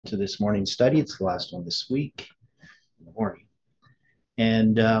to this morning's study. It's the last one this week in the morning.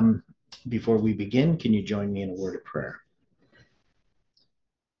 And before we begin, can you join me in a word of prayer?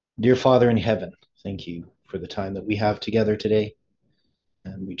 Dear Father in heaven, thank you for the time that we have together today.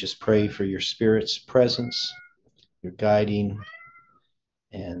 And we just pray for your Spirit's presence, your guiding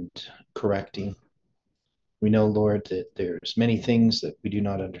and correcting. We know, Lord, that there's many things that we do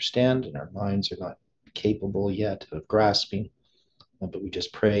not understand and our minds are not capable yet of grasping. But we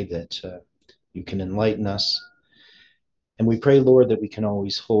just pray that you can enlighten us. And we pray, Lord, that we can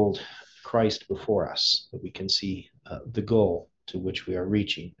always hold Christ before us, that we can see the goal to which we are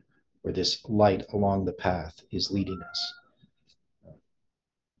reaching, where this light along the path is leading us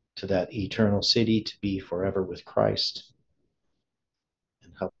to that eternal city, to be forever with Christ,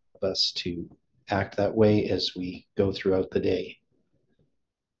 and help us to act that way as we go throughout the day.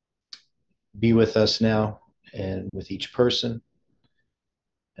 Be with us now and with each person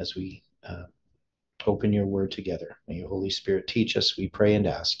as we open your word together. May your Holy Spirit teach us, we pray and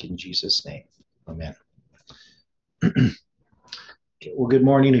ask in Jesus' name. Amen. Well, good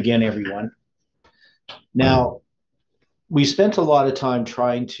morning again, everyone. Now, we spent a lot of time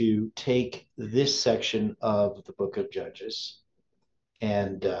trying to take this section of the book of Judges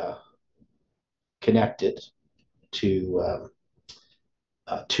and connect it to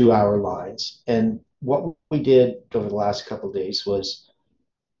 2-hour lines. And what we did over the last couple of days was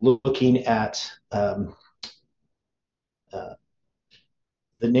looking at the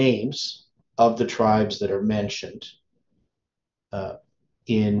names of the tribes that are mentioned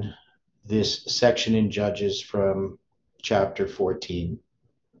in this section in Judges from chapter 14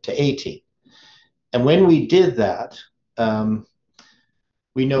 to 18. And when we did that,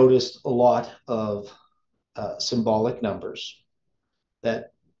 we noticed a lot of symbolic numbers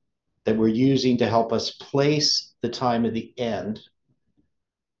that we're using to help us place the time of the end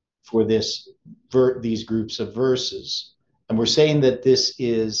for these groups of verses. And we're saying that this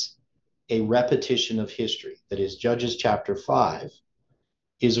is a repetition of history. That is, Judges chapter 5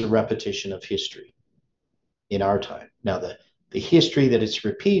 is a repetition of history in our time. Now, the history that it's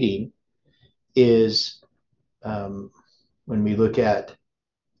repeating is when we look at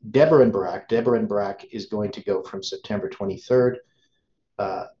Deborah and Barak is going to go from September 23rd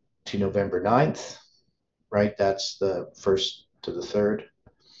to November 9th, right? That's the 1st to the 3rd.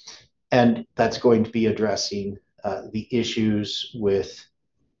 And that's going to be addressing the issues with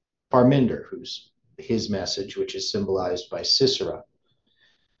Parminder, his message, which is symbolized by Sisera.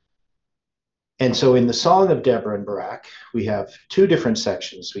 And so in the Song of Deborah and Barak, we have two different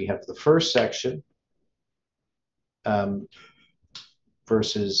sections. We have the first section,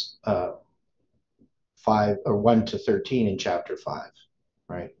 verses 1 to 13 in chapter 5,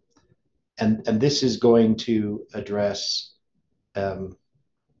 right? And this is going to address,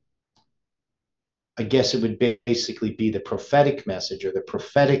 I guess it would basically be the prophetic message or the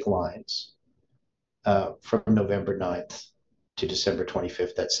prophetic lines from November 9th to December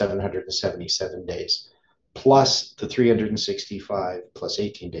 25th, that's 777 days, plus the 365 plus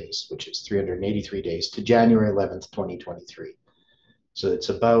 18 days, which is 383 days to January 11th, 2023. So it's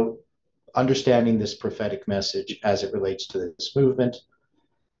about understanding this prophetic message as it relates to this movement.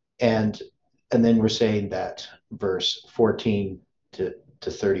 And then we're saying that verse 14 to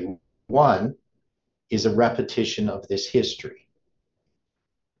 31 is a repetition of this history.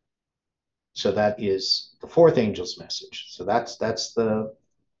 So that is the fourth angel's message. So that's the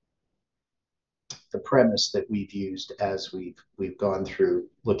premise that we've used as we've gone through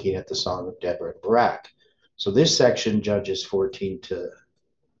looking at the Song of Deborah and Barak. So this section, Judges 14 to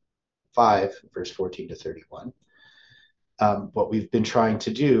 5, verse 14 to 31. What we've been trying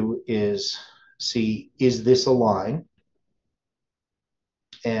to do is see, is this a line?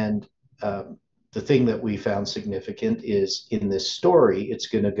 And the thing that we found significant is in this story, it's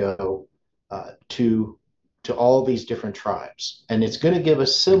going to go to all these different tribes. And it's going to give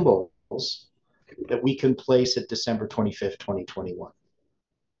us symbols that we can place at December 25th, 2021.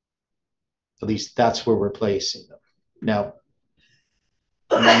 At least that's where we're placing them. Now,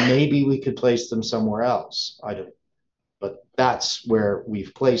 maybe we could place them somewhere else. I don't, but that's where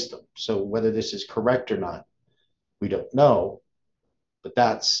we've placed them. So whether this is correct or not, we don't know. But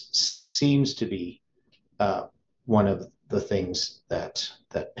that seems to be one of the things that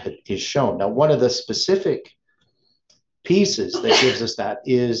is shown. Now, one of the specific pieces that gives us that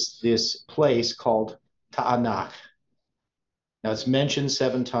is this place called Ta'anach. Now, it's mentioned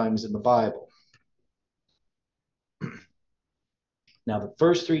 7 times in the Bible. Now, the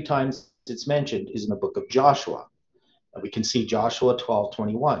first 3 times it's mentioned is in the book of Joshua. We can see Joshua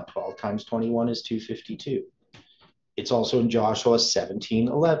 12:21. 12 times 21 is 252. It's also in Joshua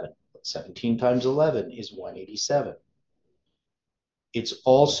 17:11. 17 times 11 is 187. It's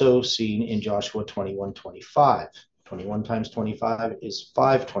also seen in Joshua 21:25. 21 times 25 is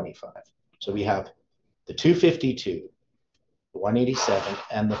 525. So we have the 252, the 187,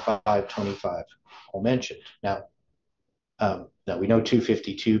 and the 525 all mentioned. Now we know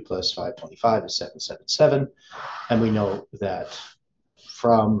 252 plus 525 is 777, and we know that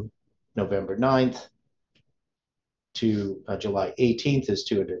from November 9th to July 18th is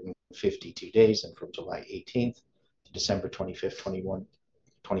 252 days, and from July 18th to December 25th,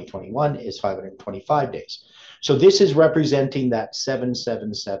 2021 is 525 days. So this is representing that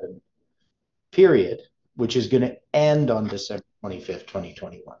 777 period, which is going to end on December 25th,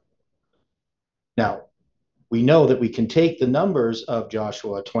 2021. Now, we know that we can take the numbers of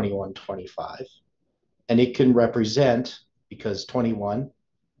Joshua 21:25, and it can represent, because 21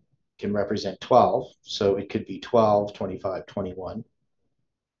 can represent 12, so it could be 12, 25, 21.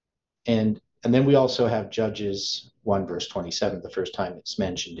 And then we also have Judges 1 verse 27, the first time it's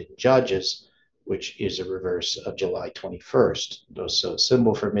mentioned in Judges, which is a reverse of July 21st, so a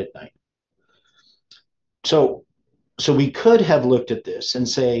symbol for midnight. So we could have looked at this and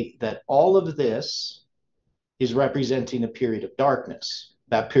say that all of this is representing a period of darkness.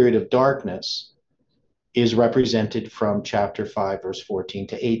 That period of darkness is represented from chapter 5, verse 14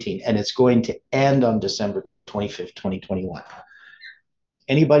 to 18, and it's going to end on December 25th, 2021.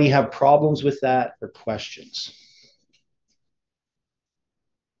 Anybody have problems with that or questions?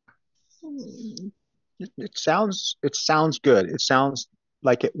 It sounds good. It sounds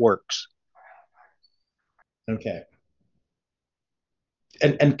like it works. Okay.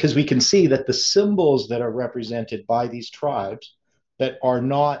 And because we can see that the symbols that are represented by these tribes that are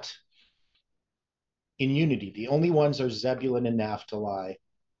not in unity, the only ones are Zebulun and Naphtali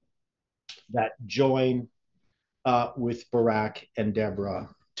that join with Barak and Deborah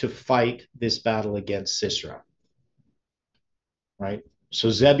to fight this battle against Sisera, right? So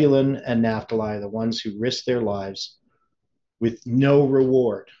Zebulun and Naphtali are the ones who risk their lives with no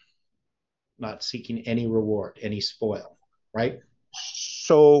reward, not seeking any reward, any spoil, right?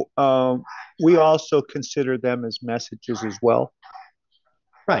 So we also consider them as messages as well.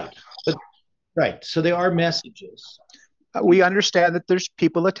 Right. Right. So they are messages. We understand that there's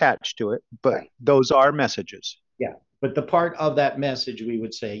people attached to it, but right. Those are messages. Yeah. But the part of that message, we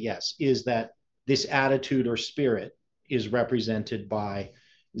would say, yes, is that this attitude or spirit is represented by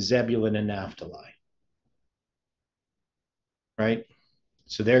Zebulun and Naphtali. Right?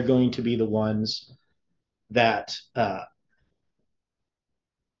 So they're going to be the ones that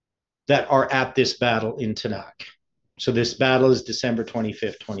that are at this battle in Tanakh. So this battle is December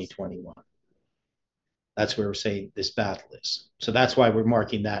 25th, 2021. That's where we're saying this battle is. So that's why we're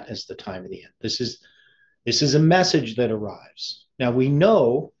marking that as the time of the end. This is a message that arrives. Now we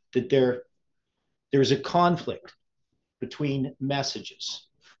know that there's a conflict between messages.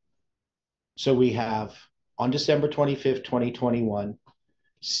 So we have on December 25th, 2021,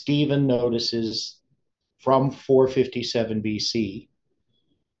 Stephen notices from 457 BC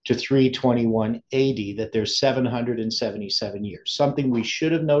to 321 AD that there's 777 years, something we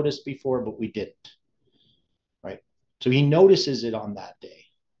should have noticed before, but we didn't. Right? So he notices it on that day.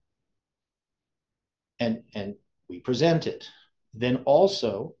 And we present it. Then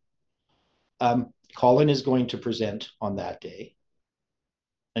also, Colin is going to present on that day.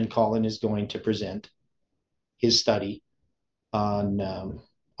 And Colin is going to present his study on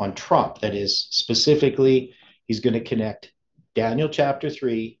Trump. That is, specifically, he's going to connect Daniel chapter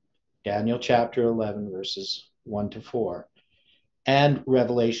 3, Daniel chapter 11, verses 1 to 4, and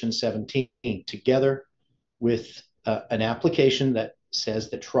Revelation 17 together with an application that says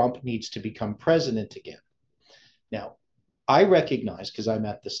that Trump needs to become president again. Now, I recognize, because I'm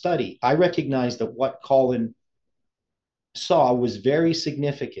at the study, I recognize that what Colin saw was very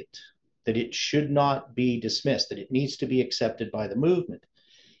significant, that it should not be dismissed, that it needs to be accepted by the movement,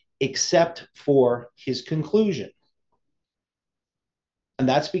 except for his conclusion. And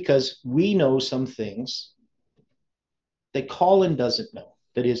that's because we know some things that Colin doesn't know.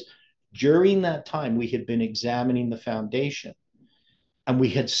 That is, during that time, we had been examining the foundation, and we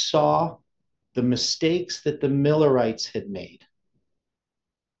had saw the mistakes that the Millerites had made.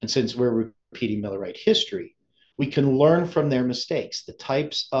 And since we're repeating Millerite history, we can learn from their mistakes, the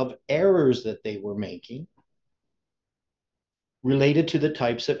types of errors that they were making related to the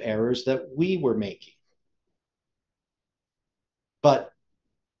types of errors that we were making. But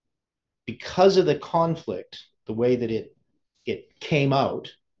because of the conflict, the way that it came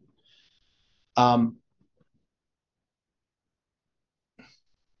out,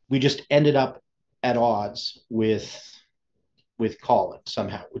 we just ended up at odds with Colin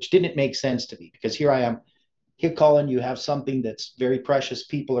somehow, which didn't make sense to me, because here I am, here, Colin, you have something that's very precious.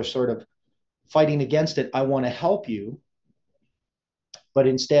 People are sort of fighting against it. I want to help you. But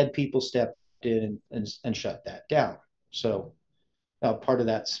instead, people stepped in and shut that down. So now part of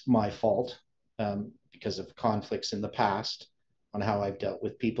that's my fault, because of conflicts in the past on how I've dealt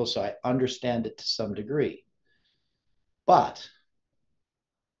with people. So I understand it to some degree. But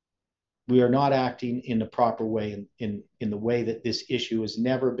we are not acting in the proper way, in the way that this issue has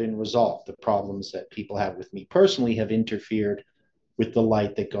never been resolved. The problems that people have with me personally have interfered with the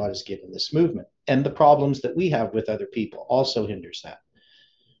light that God has given this movement. And the problems that we have with other people also hinders that.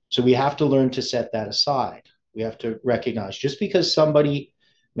 So we have to learn to set that aside. We have to recognize, just because somebody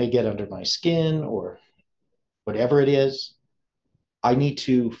may get under my skin or whatever it is, I need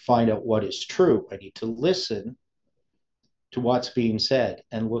to find out what is true. I need to listen to what's being said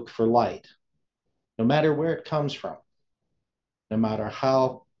and look for light, no matter where it comes from, no matter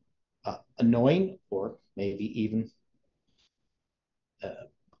how annoying or maybe even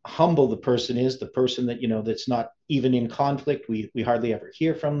humble the person is, the person that, that's not even in conflict. We hardly ever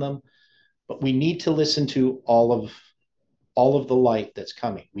hear from them, but we need to listen to all of the light that's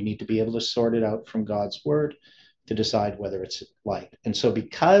coming. We need to be able to sort it out from God's word to decide whether it's light. And so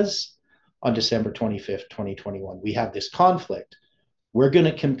because on December 25th, 2021, we have this conflict, we're going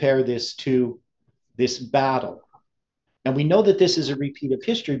to compare this to this battle. And we know that this is a repeat of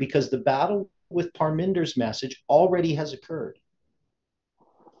history because the battle with Parminder's message already has occurred.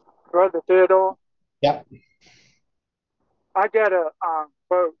 Brother Theodore? Yep. I got a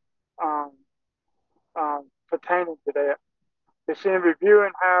quote pertaining to that. It's in Review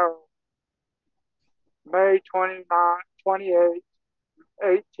and Herald, May 28,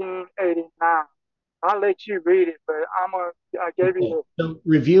 1889. I'll let you read it, but I gave you the... So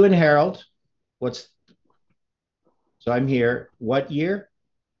Review and Herald, so I'm here. What year?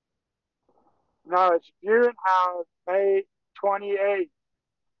 No, it's Review and Herald, May 28,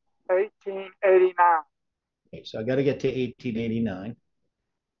 1889. Okay, so I got to get to 1889.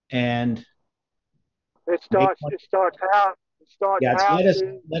 And it starts out. Yes,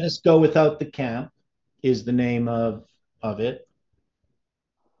 let us go without the camp is the name of it.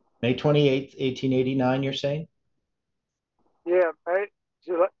 May 28th, 1889, you're saying? Yeah,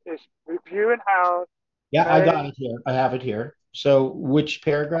 it's Review and Herald. Yeah, I got it here. I have it here. So which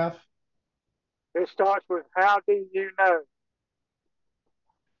paragraph? It starts with, how do you know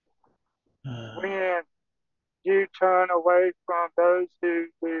when you turn away from those who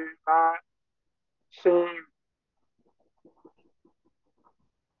do not seem...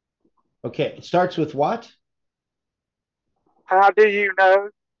 Okay, it starts with what? How do you know?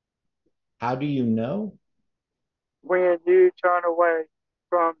 How do you know? When you turn away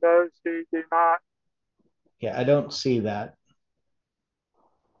from those who do not. Yeah, I don't see that.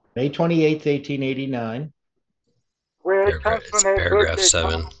 May 28th, 1889. Where it comes from, paragraph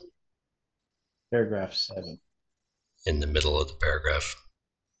 7. Paragraph 7. In the middle of the paragraph.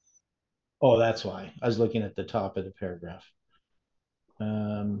 Oh, that's why. I was looking at the top of the paragraph.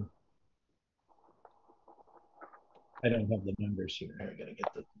 I don't have the numbers here. I gotta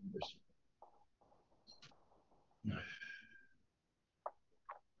get the numbers.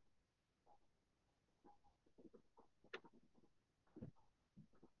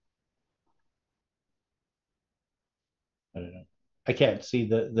 I don't know. I can't see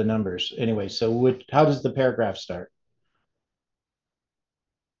the numbers. Anyway, so how does the paragraph start?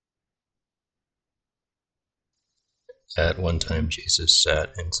 At one time, Jesus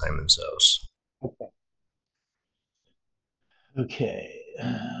sat in Simon's house. Okay. Okay.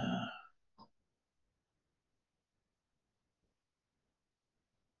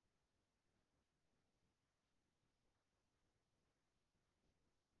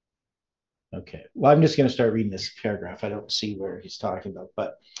 Okay. Well, I'm just going to start reading this paragraph. I don't see where he's talking about.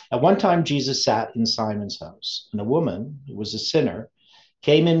 But at one time, Jesus sat in Simon's house, and a woman who was a sinner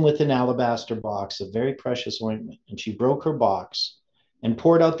came in with an alabaster box of very precious ointment, and she broke her box and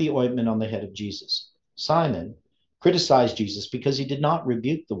poured out the ointment on the head of Jesus. Simon criticized Jesus because he did not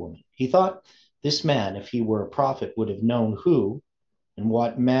rebuke the woman. He thought, this man, if he were a prophet, would have known who and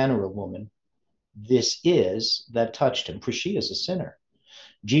what manner of woman this is that touched him, for she is a sinner.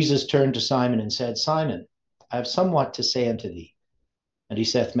 Jesus turned to Simon and said, Simon, I have somewhat to say unto thee. And he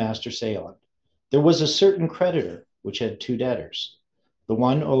saith, Master, say on. There was a certain creditor which had two debtors. The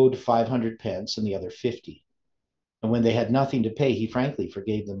one owed 500 pence and the other 50. And when they had nothing to pay, he frankly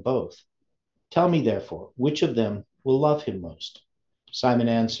forgave them both. Tell me, therefore, which of them will love him most? Simon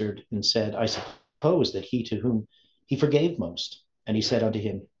answered and said, I suppose that he to whom he forgave most. And he said unto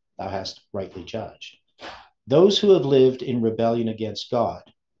him, thou hast rightly judged. Those who have lived in rebellion against God,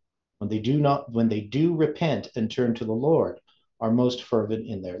 when they do repent and turn to the Lord, are most fervent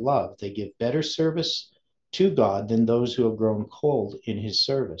in their love. They give better service to God than those who have grown cold in his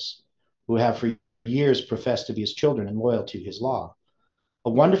service, who have for years professed to be his children and loyal to his law. A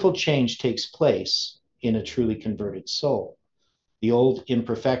wonderful change takes place in a truly converted soul. The old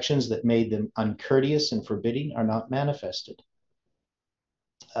imperfections that made them uncourteous and forbidding are not manifested.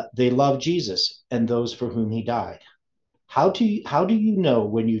 They love Jesus and those for whom he died. How do you know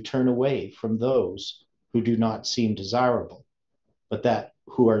when you turn away from those who do not seem desirable, but that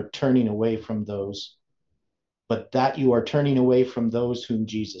you are turning away from those whom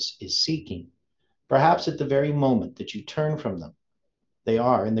Jesus is seeking? Perhaps at the very moment that you turn from them, they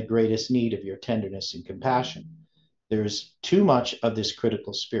are in the greatest need of your tenderness and compassion. There's too much of this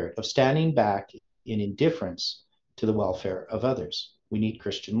critical spirit of standing back in indifference to the welfare of others. We need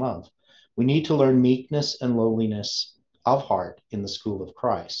Christian love. We need to learn meekness and lowliness of heart in the school of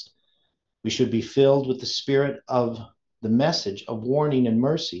Christ. We should be filled with the spirit of the message of warning and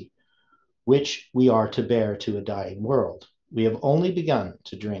mercy, which we are to bear to a dying world. We have only begun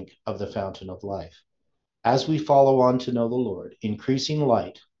to drink of the fountain of life. As we follow on to know the Lord, increasing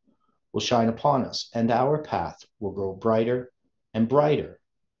light will shine upon us, and our path will grow brighter and brighter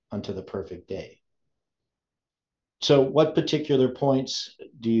unto the perfect day. So what particular points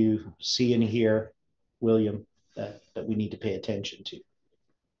do you see in here, William, that we need to pay attention to?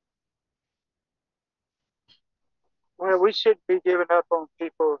 Well, we shouldn't be giving up on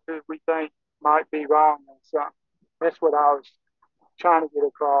people who we think might be wrong on something. That's what I was trying to get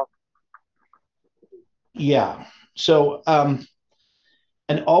across. Yeah. So,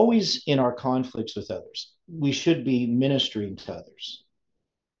 and always in our conflicts with others, we should be ministering to others,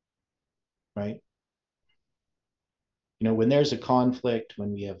 right? You know, when there's a conflict,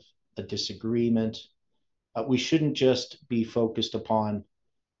 when we have a disagreement, we shouldn't just be focused upon,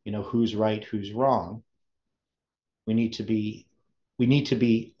 you know, who's right, who's wrong. We need to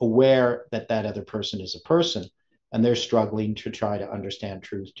be aware that that other person is a person, and they're struggling to try to understand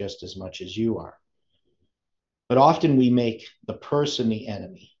truth just as much as you are. But often we make the person the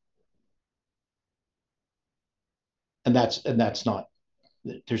enemy. And that's not,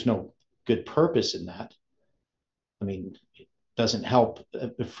 there's no good purpose in that. I mean, it doesn't help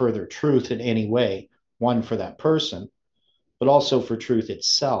further truth in any way, one, for that person, but also for truth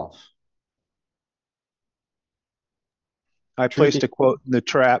itself. I placed a quote in the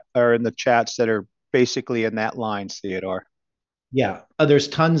trap or in the chats that are basically in that line, Theodore. Yeah, there's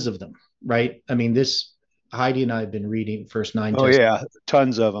tons of them, right? I mean, Heidi and I have been reading first 9 testimonies. Oh yeah,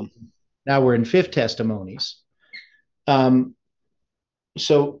 tons of them. Now we're in 5th testimonies.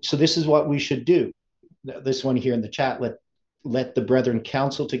 So this is what we should do. This one here in the chat, let the brethren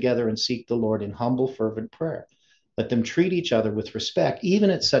counsel together and seek the Lord in humble, fervent prayer. Let them treat each other with respect,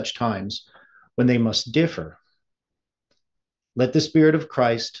 even at such times when they must differ. Let the Spirit of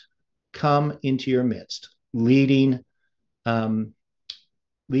Christ come into your midst, leading those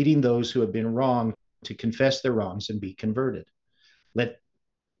who have been wronged to confess their wrongs and be converted. Let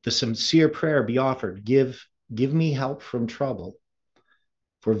the sincere prayer be offered. Give me help from trouble,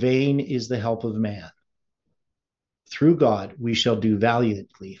 for vain is the help of man. Through God we shall do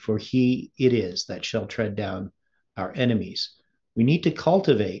valiantly, for he it is that shall tread down our enemies. We need to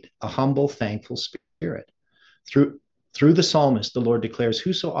cultivate a humble, thankful spirit. Through the psalmist, the Lord declares,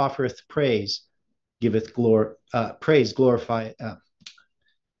 whoso offereth praise, giveth glory, offereth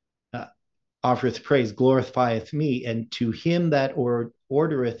praise, glorifieth me, and to him that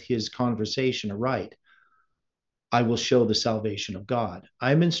ordereth his conversation aright, I will show the salvation of God.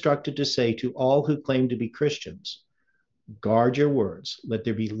 I'm instructed to say to all who claim to be Christians, guard your words. Let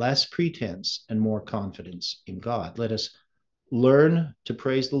there be less pretense and more confidence in God. Let us learn to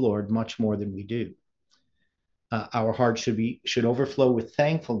praise the Lord much more than we do. Our heart should overflow with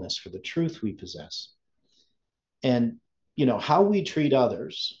thankfulness for the truth we possess. And, you know, how we treat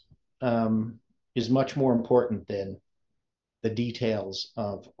others is much more important than the details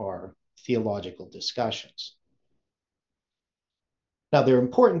of our theological discussions. Now, they're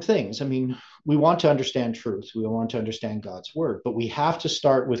important things. I mean, we want to understand truth. We want to understand God's word, but we have to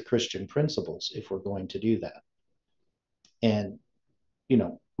start with Christian principles if we're going to do that. And, you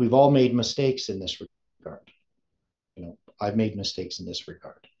know, we've all made mistakes in this regard. You know, I've made mistakes in this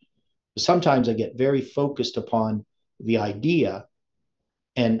regard. Sometimes I get very focused upon the idea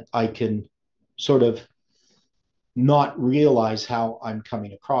and I can sort of not realize how I'm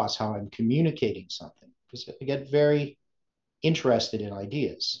coming across, how I'm communicating something, because I get very interested in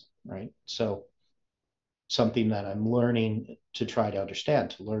ideas, right? So something that I'm learning to try to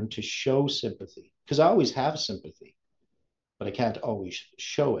understand, to learn to show sympathy, because I always have sympathy, but I can't always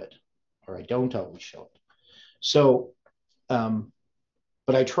show it, or I don't always show it. So,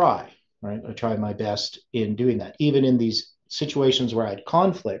 but I try, right? I try my best in doing that. Even in these situations where I had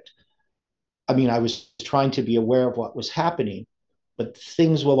conflict, I mean, I was trying to be aware of what was happening, but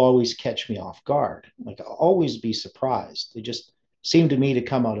things will always catch me off guard. Like I'll always be surprised. They just seem to me to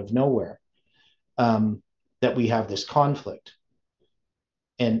come out of nowhere, that we have this conflict.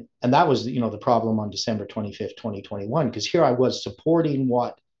 And that was, the problem on December 25th, 2021, because here I was supporting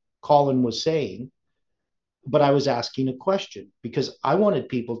what Colin was saying, but I was asking a question because I wanted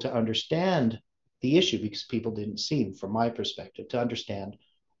people to understand the issue, because people didn't seem, from my perspective, to understand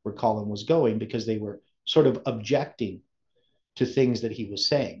where Colin was going, because they were sort of objecting to things that he was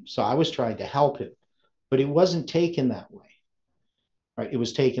saying. So I was trying to help him, but it wasn't taken that way, right? It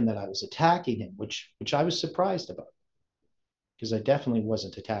was taken that I was attacking him, which I was surprised about, because I definitely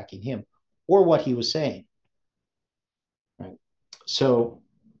wasn't attacking him or what he was saying, right? So,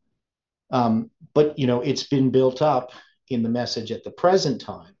 but it's been built up in the message at the present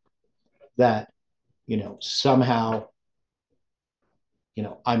time that, somehow,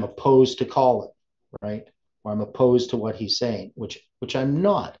 I'm opposed to Colin, right? Or I'm opposed to what he's saying, which I'm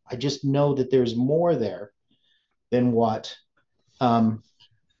not. I just know that there's more there than what.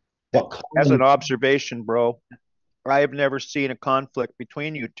 As an observation, bro, I have never seen a conflict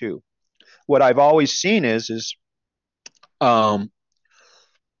between you two. What I've always seen is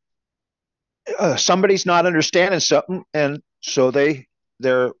somebody's not understanding something, and so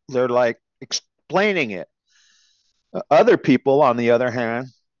they're like explaining it. Other people, on the other hand,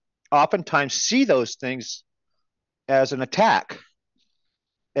 oftentimes see those things as an attack.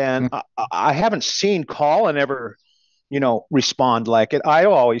 And I haven't seen Colin ever, respond like it. I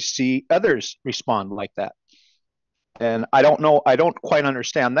always see others respond like that. And I don't know, I don't quite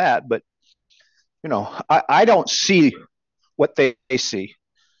understand that, but, I don't see what they see.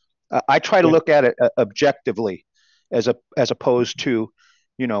 I try to look at it objectively as opposed to,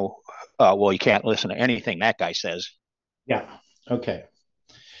 well, you can't listen to anything that guy says. Yeah. Okay.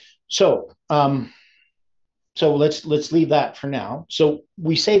 So, so let's leave that for now. So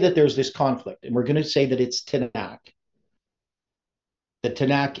we say that there's this conflict, and we're going to say that it's Tanakh. The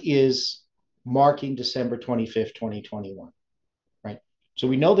Tanakh is marking December 25th, 2021, right? So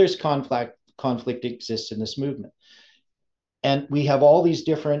we know there's conflict exists in this movement. And we have all these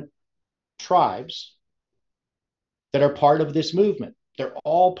different tribes that are part of this movement. They're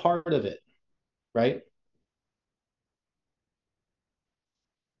all part of it, right?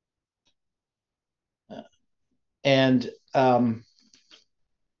 And now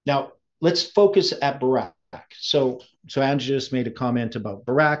let's focus at Barak. So Angela just made a comment about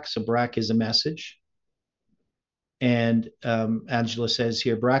Barak. So Barak is a message. And Angela says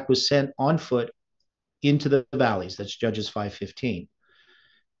here, Barak was sent on foot into the valleys. That's Judges 5:15.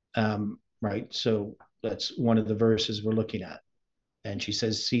 Right? So that's one of the verses we're looking at. And she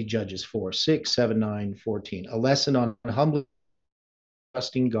says, see Judges 4, 6, 7, 9, 14. A lesson on humbly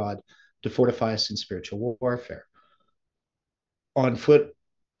trusting God to fortify us in spiritual warfare. On foot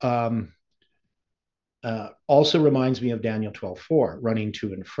also reminds me of Daniel 12:4, running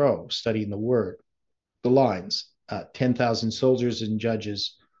to and fro, studying the word, the lines, 10,000 soldiers in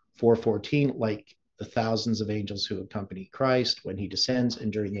Judges 4:14, like the thousands of angels who accompany Christ when he descends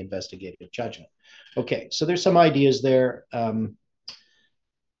and during the investigative judgment. Okay, so there's some ideas there that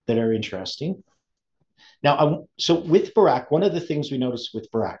are interesting. Now, so with Barak, one of the things we notice with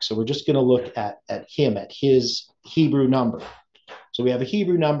Barak, so we're just going to look at him, at his Hebrew number. So we have a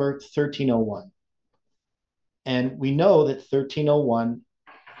Hebrew number, 1301. And we know that 1301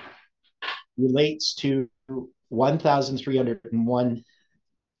 relates to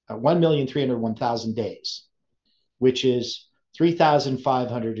 1,301,000 days, which is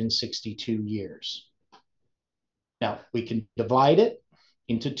 3,562 years. Now, we can divide it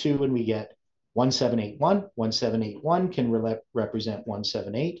into two and we get 1781. 1781 can represent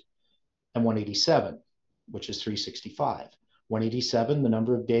 178 and 187, which is 365. 187, the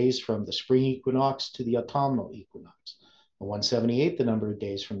number of days from the spring equinox to the autumnal equinox. And 178, the number of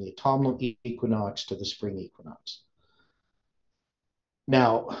days from the autumnal equinox to the spring equinox.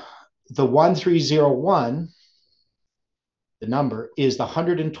 Now, the 1301, the number, is the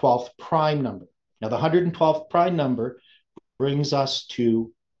 112th prime number. Now, the 112th prime number brings us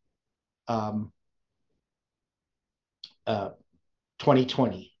to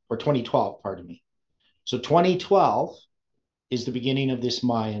 2020, or 2012, pardon me. So 2012 is the beginning of this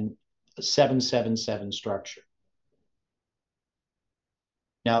Mayan 777 structure.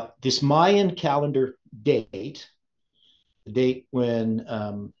 Now, this Mayan calendar date, the date when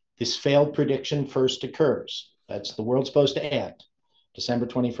this failed prediction first occurs. That's the world's supposed to end, December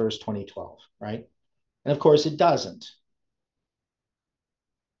 21st, 2012, right? And of course it doesn't,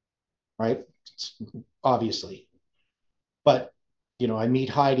 right? Obviously. But, I meet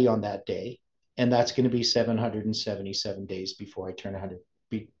Heidi on that day, and that's going to be 777 days before I turn 100,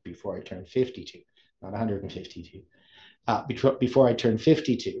 before I turn 52, not 152. Before I turn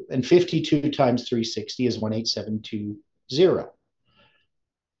 52. And 52 times 360 is 18720.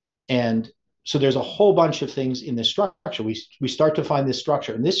 And so there's a whole bunch of things in this structure. We start to find this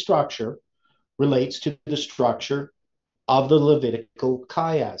structure, and this structure relates to the structure of the Levitical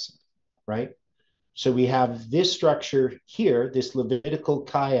chiasm, right? So we have this structure here, this Levitical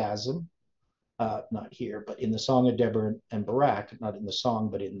chiasm, not here, but in the Song of Deborah and Barak, not in the song,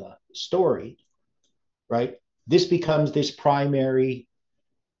 but in the story, right? This becomes this primary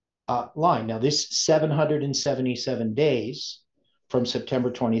line. Now, this 777 days from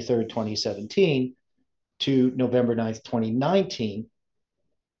September 23rd, 2017 to November 9th, 2019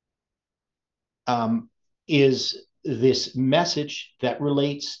 is this message that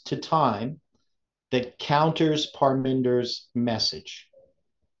relates to time that counters Parminder's message,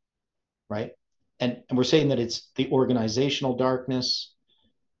 right? And we're saying that it's the organizational darkness,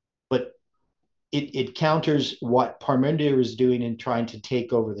 but it counters what Parminder is doing in trying to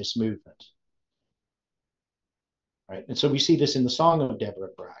take over this movement, right? And so we see this in the Song of Deborah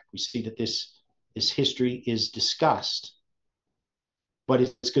and Barak. We see that this history is discussed, but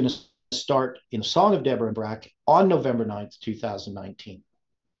it's going to start in the Song of Deborah and Barak on November 9th, 2019.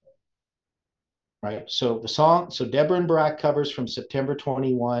 Right? So Deborah and Barak covers from September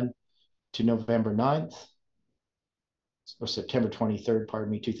 21 to November 9th, or September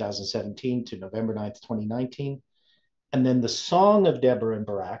 23rd, 2017 to November 9th, 2019. And then the Song of Deborah and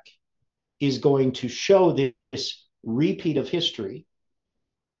Barak is going to show this repeat of history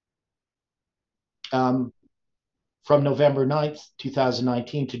from November 9th,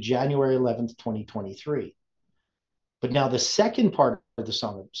 2019 to January 11th, 2023. But now the second part of the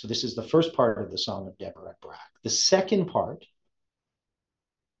song, so this is the first part of the Song of Deborah and Barak. The second part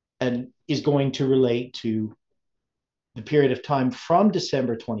is going to relate to the period of time from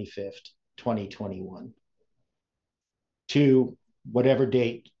December 25th, 2021 to whatever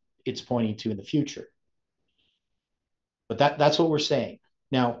date it's pointing to in the future. But that's what we're saying.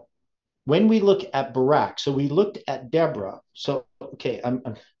 Now, when we look at Barak, so we looked at Deborah. So, okay,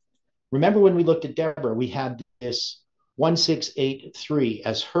 remember when we looked at Deborah, we had this 1683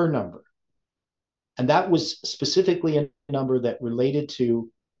 as her number. And that was specifically a number that related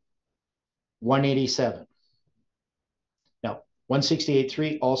to 187. Now,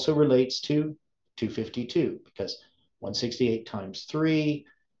 1683 also relates to 252 because 168 times 3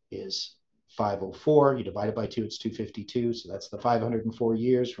 is 504. You divide it by 2, it's 252. So that's the 504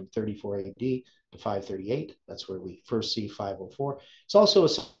 years from 34 AD to 538. That's where we first see 504. It's also a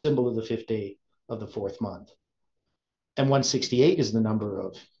symbol of the 5th day of the 4th month. And 168 is the number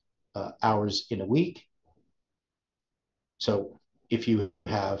of hours in a week. So if you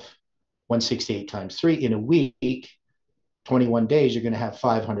have 168 times 3 in a week, 21 days, you're going to have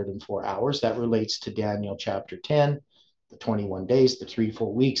 504 hours. That relates to Daniel chapter 10, the 21 days, the 3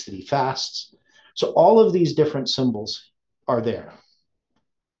 full weeks that he fasts. So all of these different symbols are there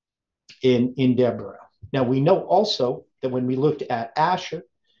in Deborah. Now we know also that when we looked at Asher,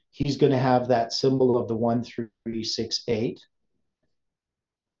 he's going to have that symbol of the 1368,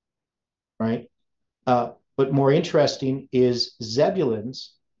 right? But more interesting is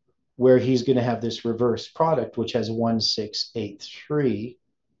Zebulun's, where he's going to have this reverse product, which has 1683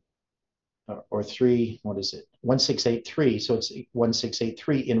 or 3, what is it? 1683. So it's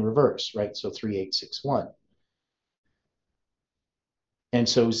 1683 in reverse, right? So 3861. And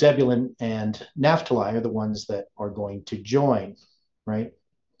so Zebulun and Naphtali are the ones that are going to join, right,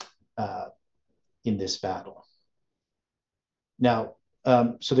 in this battle. Now,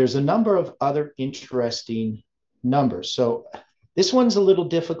 so there's a number of other interesting numbers. So this one's a little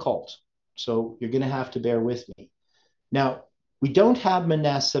difficult, so you're going to have to bear with me. Now, we don't have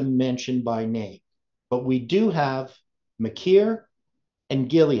Manasseh mentioned by name, but we do have Machir and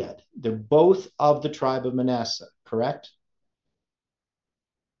Gilead. They're both of the tribe of Manasseh, correct?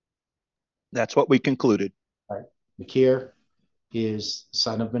 That's what we concluded. All right. Machir is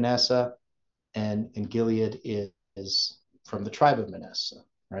son of Manasseh, and Gilead is from the tribe of Manasseh,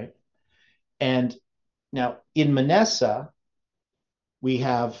 right? And now in Manasseh, we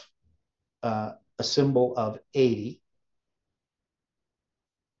have a symbol of 80.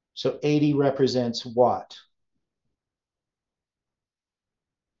 So 80 represents what?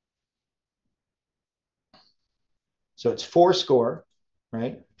 So it's 4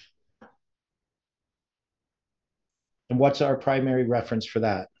 right? And what's our primary reference for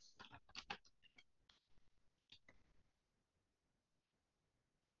that?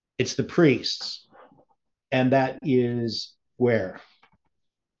 It's the priests. And that is where?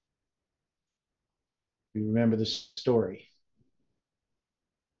 You remember the story.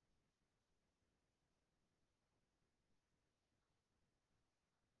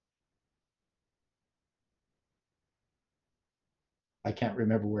 I can't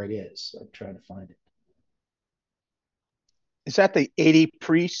remember where it is. I'm trying to find it. Is that the 80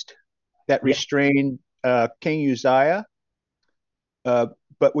 priest that restrained King Uzziah?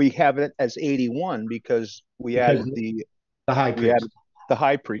 But we have it as 81 because we added the high priest. We added the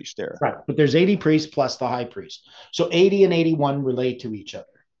high priest there. Right. But there's 80 priests plus the high priest. So 80 and 81 relate to each other,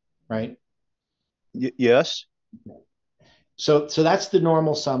 right? Yes. So that's the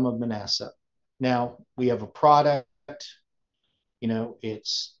normal sum of Manasseh. Now we have a product. You know,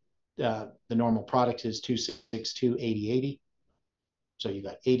 it's the normal product is 262, 80, 80. So you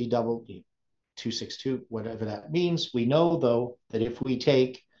got 80 doubled, 262, whatever that means. We know, though, that if we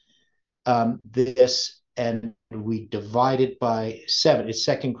take this and we divide it by 7, it's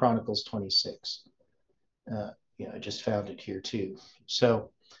 2 Chronicles 26. I just found it here too.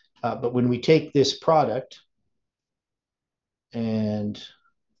 So, but when we take this product and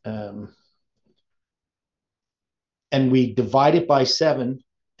we divide it by 7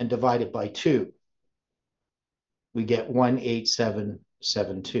 and divide it by 2, we get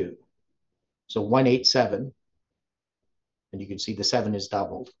 18772. So 187, and you can see the 7 is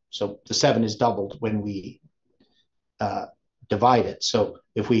doubled. So the 7 is doubled when we divide it. So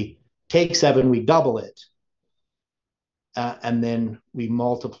if we take 7, we double it, and then we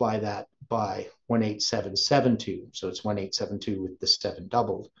multiply that by 18772. So it's 1872 with the 7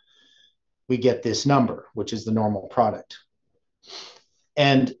 doubled. We get this number, which is the normal product.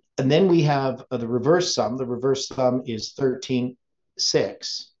 And then we have the reverse sum. The reverse sum is 13,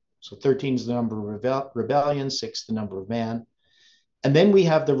 6. So 13 is the number of rebellion, 6 the number of man. And then we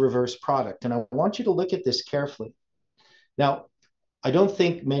have the reverse product. And I want you to look at this carefully. Now, I don't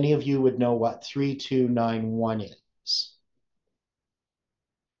think many of you would know what 3291 is.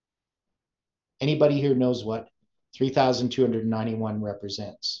 Anybody here knows what 3,291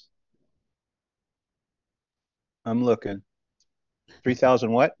 represents? I'm looking.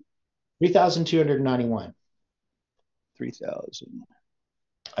 3,000 what? 3,291. 3,000.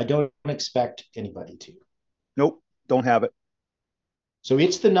 I don't expect anybody to. Nope, don't have it. So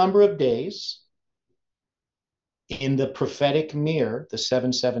it's the number of days in the prophetic mirror, the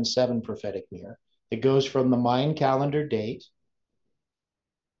 777 prophetic mirror. It goes from the Mayan calendar date,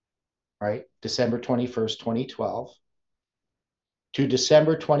 right, December 21st, 2012, to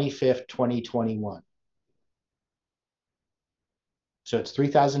December 25th, 2021. So it's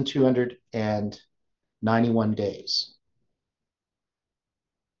 3,291 days.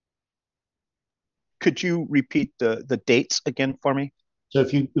 Could you repeat the dates again for me? So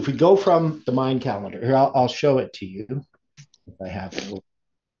if we go from the Mayan calendar, here I'll show it to you if I have it.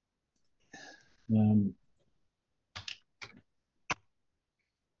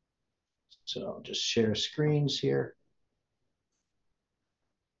 So I'll just share screens here.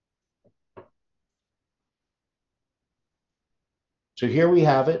 So here we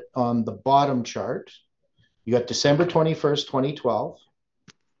have it on the bottom chart. You got December 21st, 2012,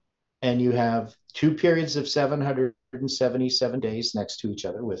 and you have 2 periods of 777 days next to each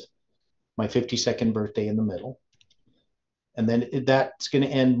other with my 52nd birthday in the middle. And then that's going to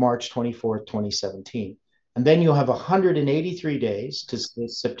end March 24th, 2017. And then you'll have 183 days to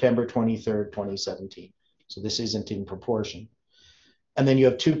September 23rd, 2017. So this isn't in proportion. And then you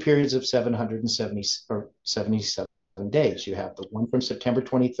have 2 periods of 77 days. You have the one from September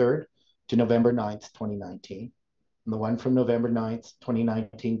 23rd to November 9th, 2019, and the one from November 9th,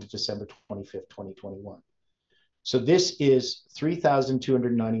 2019 to December 25th, 2021. So this is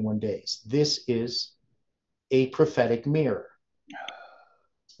 3,291 days. This is a prophetic mirror.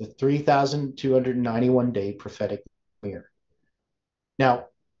 The 3,291 day prophetic mirror. Now,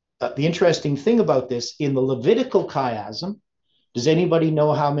 the interesting thing about this, in the Levitical chiasm, does anybody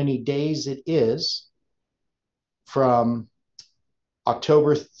know how many days it is from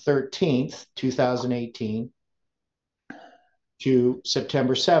October 13th, 2018 to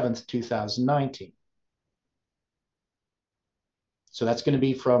September 7th, 2019? So that's going to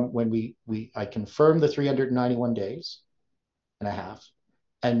be from when I confirm the 391 days and a half.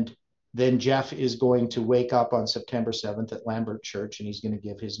 And then Jeff is going to wake up on September 7th at Lambert Church, and he's going to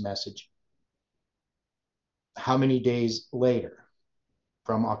give his message. How many days later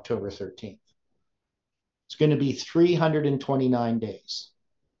from October 13th? It's going to be 329 days,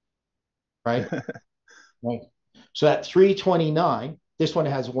 right? Right. So that 329, this one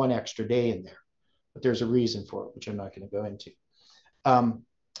has one extra day in there, but there's a reason for it, which I'm not going to go into.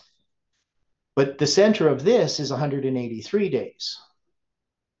 But the center of this is 183 days,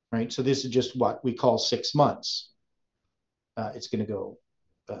 right? So this is just what we call 6 months. It's going to go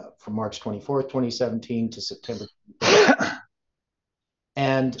from March 24th, 2017 to September.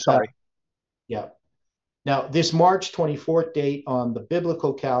 And sorry. Yeah. Now, this March 24th date on the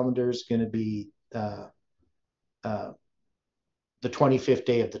biblical calendar is going to be the 25th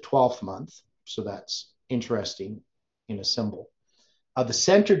day of the 12th month. So that's interesting in a symbol. The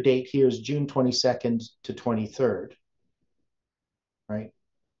center date here is June 22nd to 23rd, right?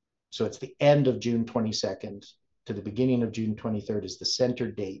 So it's the end of June 22nd to the beginning of June 23rd is the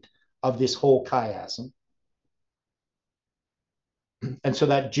center date of this whole chiasm. And so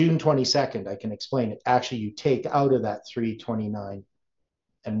that June 22nd, I can explain it. Actually, you take out of that 329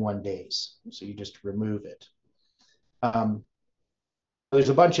 and 1 days. So you just remove it. There's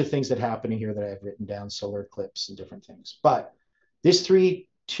a bunch of things that happen here that I've written down, solar eclipse and different things. But this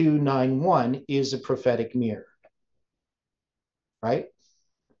 3291 is a prophetic mirror, right?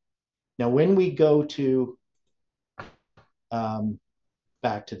 Now, when we go to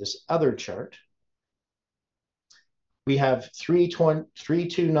back to this other chart, we have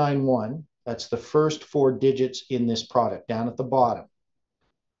 3291. That's the first 4 digits in this product down at the bottom.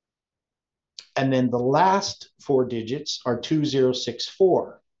 And then the last 4 digits are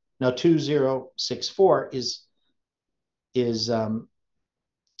 2064. Now, 2064 is the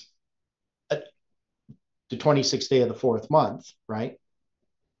 26th day of the 4th month, right?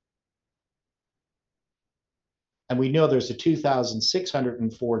 And we know there's a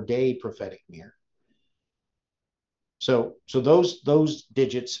 2,604 day prophetic mirror. So those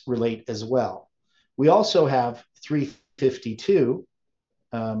digits relate as well. We also have 352.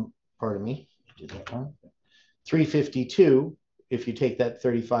 Pardon me. I did that wrong. 352. If you take that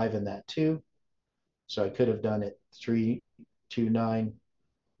 35 and that 2, so I could have done it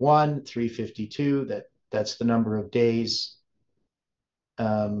 3291, 352. That's the number of days.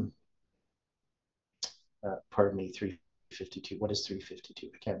 Pardon me, 352. What is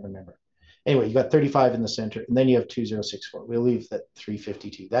 352? I can't remember. Anyway, you got 35 in the center, and then you have 2064. We'll leave that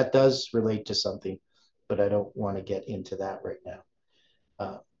 352. That does relate to something, but I don't want to get into that right now.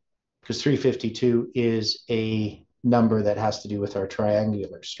 Because 352 is a number that has to do with our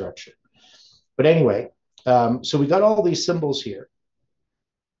triangular structure. But anyway, so we got all these symbols here.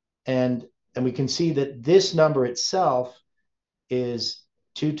 And we can see that this number itself is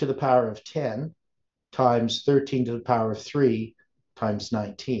 2 to the power of 10 times 13 to the power of 3 times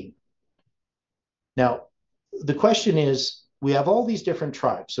 19. Now, the question is, we have all these different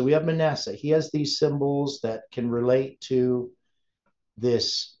tribes. So we have Manasseh. He has these symbols that can relate to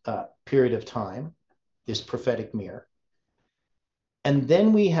this period of time, this prophetic mirror. And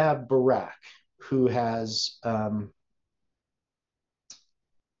then we have Barak, who has,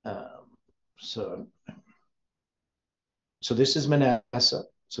 so this is Manasseh.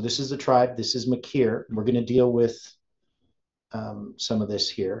 So this is the tribe. This is Machir. We're going to deal with some of this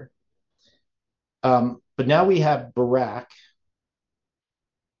here. But now we have Barak,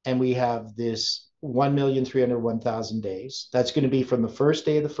 and we have this 1,301,000 days. That's going to be from the first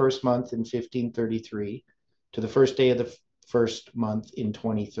day of the first month in 1533 to the first day of the first month in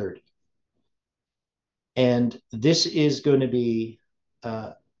 2030. And this is going to be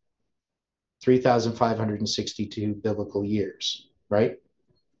 3,562 biblical years, right?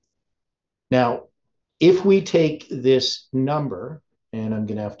 Now, if we take this number, and I'm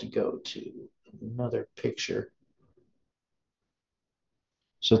going to have to go to another picture.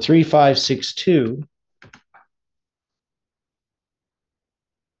 So 3562.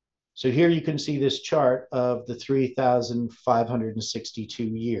 So here you can see this chart of the 3,562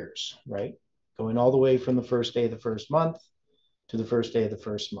 years, right? Going all the way from the first day of the first month to the first day of the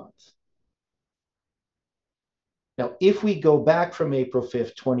first month. Now, if we go back from April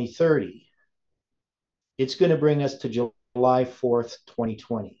 5th, 2030, it's going to bring us to July 4th,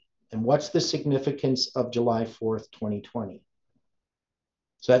 2020. And what's the significance of July 4th, 2020?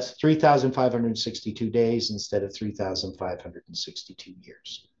 So that's 3,562 days instead of 3,562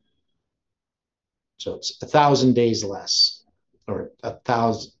 years. So it's 1,000 days less, or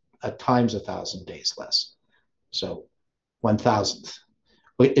 1,000 times 1,000 days less. So 1,000th.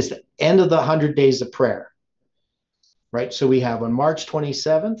 It's the end of the 100 days of prayer, right? So we have on March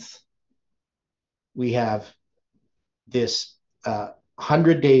 27th, we have this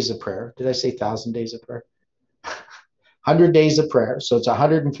 100 days of prayer. Did I say 1,000 days of prayer? 100 days of prayer. So it's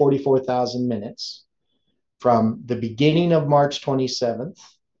 144,000 minutes. from the beginning of March 27th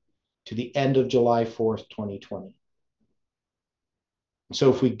to the end of July 4th, 2020.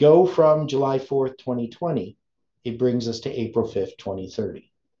 So if we go from July 4th, 2020, it brings us to April 5th,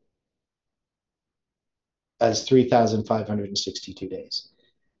 2030. That's 3,562 days.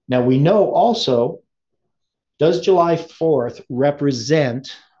 Now we know also, does July 4th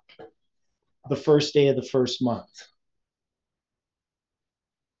represent the first day of the first month?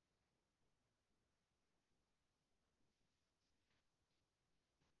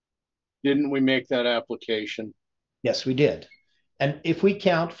 Didn't we make that application? Yes, we did. And if we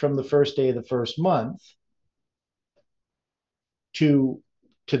count from the first day of the first month to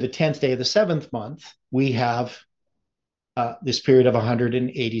the 10th day of the seventh month, we have this period of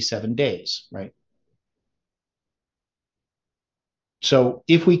 187 days, right? So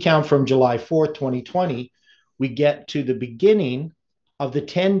if we count from July 4th, 2020, we get to the beginning of the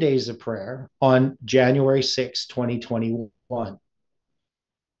 10 days of prayer on January 6th, 2021.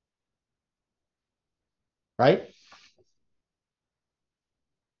 Right?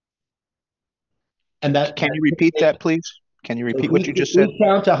 And that, can you repeat that, please? Can you repeat what you just said? We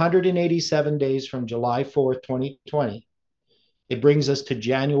count 187 days from July 4th, 2020. It brings us to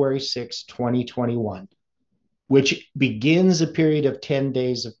January 6th, 2021, which begins a period of 10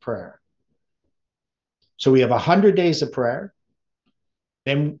 days of prayer. So we have 100 days of prayer,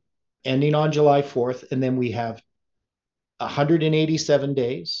 then ending on July 4th, and then we have 187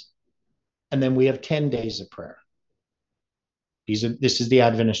 days, and then we have 10 days of prayer. This is the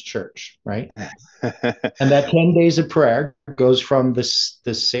Adventist Church, right? And that 10 days of prayer goes from the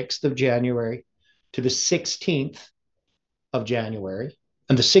 6th of January to the 16th of January.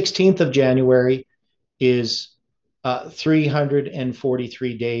 And the 16th of January is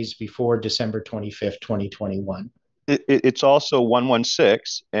 343 days before December 25th, 2021. It's also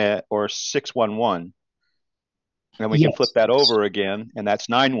 116 or 611. And we can flip that over again, and that's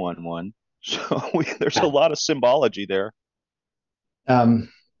 911. So there's a lot of symbology there.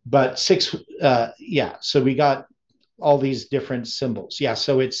 But so we got all these different symbols. Yeah,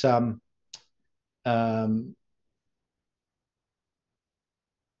 so it's I'm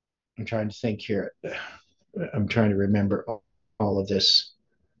trying to think here. I'm trying to remember all of this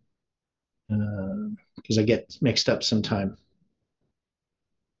because I get mixed up sometime.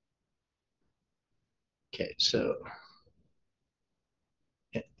 Okay, so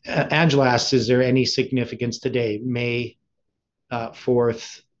Angela asks, is there any significance today, May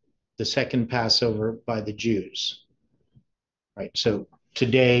 4th, the second Passover by the Jews? Right, so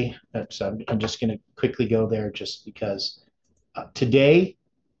today, I'm just going to quickly go there just because today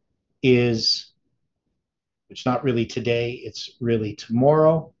is, it's not really today, it's really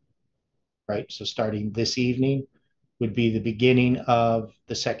tomorrow, right? So starting this evening would be the beginning of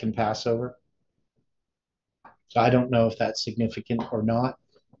the second Passover. So I don't know if that's significant or not.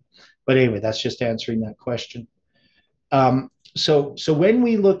 But anyway, that's just answering that question. So when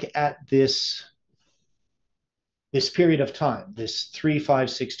we look at this period of time, this 3, 5,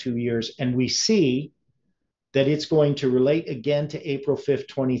 6, 2 years, and we see that it's going to relate again to April 5th,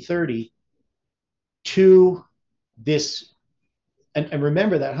 2030, to this, and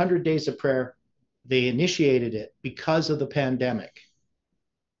remember that 100 days of prayer, they initiated it because of the pandemic,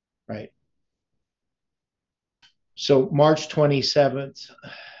 right? So March 27th,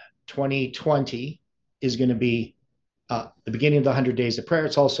 2020 is going to be the beginning of the 100 days of prayer.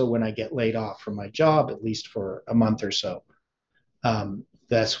 It's also when I get laid off from my job, at least for a month or so.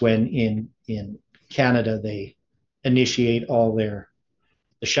 That's when in Canada, they initiate all the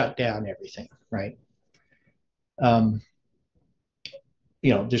shutdown, everything, right?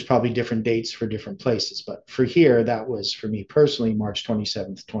 There's probably different dates for different places, but for here, that was, for me personally, March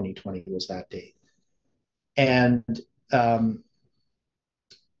 27th, 2020 was that date. And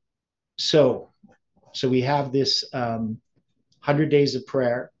so we have this 100 days of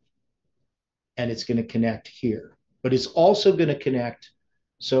prayer, and it's going to connect here. But it's also going to connect.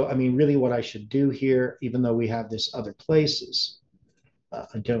 So, I mean, really what I should do here, even though we have this other places,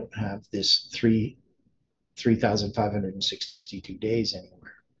 I don't have this 3,562 days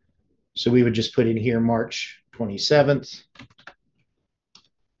anywhere. So we would just put in here March 27th.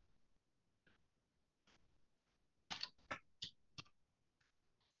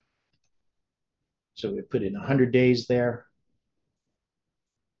 So we put in 100 days there.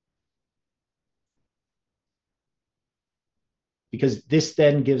 Because this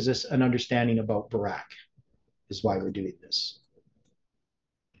then gives us an understanding about Barak, is why we're doing this.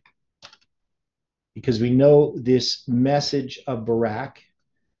 Because we know this message of Barak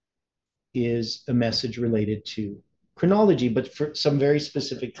is a message related to chronology, but for some very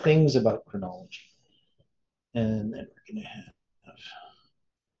specific things about chronology. And then we're going to have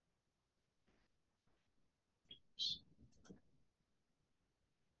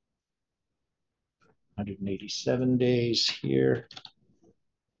 187 days here.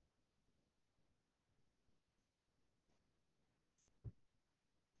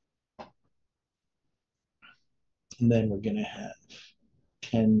 And then we're going to have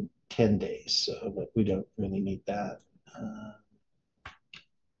 10 days, so but we don't really need that.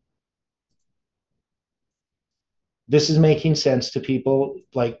 This is making sense to people,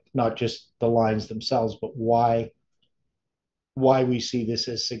 like not just the lines themselves, but why we see this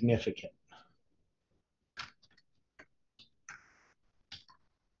as significant.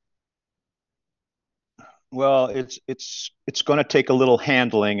 Well, it's going to take a little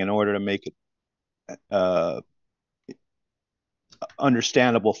handling in order to make it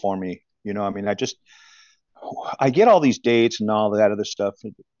understandable for me. You know, I mean, I get all these dates and all that other stuff.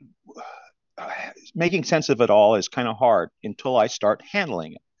 Making sense of it all is kind of hard until I start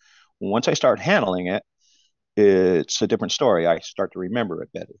handling it. Once I start handling it, it's a different story. I start to remember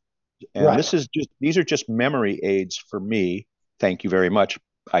it better. And Right. These are just memory aids for me. Thank you very much.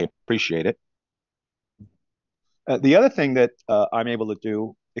 I appreciate it. The other thing that I'm able to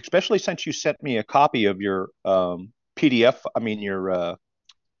do, especially since you sent me a copy of your PDF, I mean your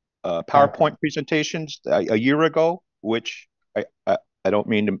PowerPoint presentations a year ago, which I don't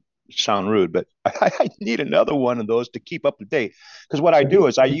mean to sound rude, but I need another one of those to keep up to date. Because what I do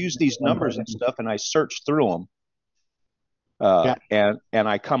is I use these numbers and stuff, and I search through them, and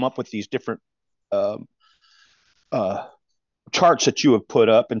I come up with these different charts that you have put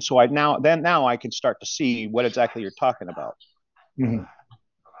up, and so now I can start to see what exactly you're talking about. Mm-hmm.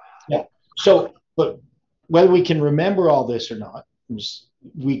 Yeah. So, but whether we can remember all this or not,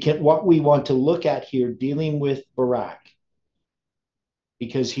 what we want to look at here, dealing with Barak,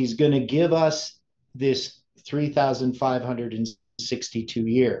 because he's going to give us this 3,562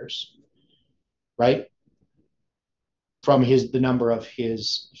 years, right? From the number of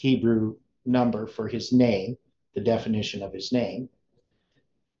his Hebrew number for his name, the definition of his name.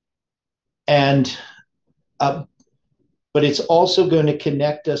 And, but it's also going to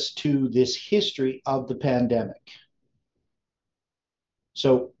connect us to this history of the pandemic.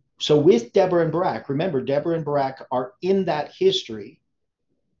 So with Deborah and Barak, remember, Deborah and Barak are in that history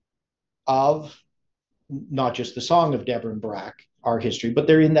of not just the song of Deborah and Barak, our history, but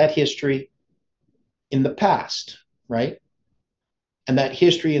they're in that history in the past, right? And that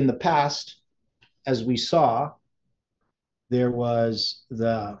history in the past, as we saw, there was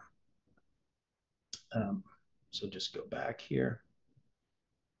the, so just go back here,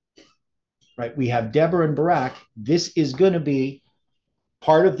 right? We have Deborah and Barak. This is going to be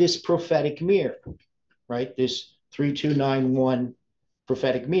part of this prophetic mirror, right? This 3291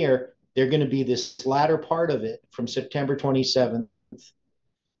 prophetic mirror. They're going to be this latter part of it from September 27th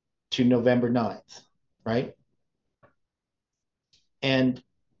to November 9th, right? And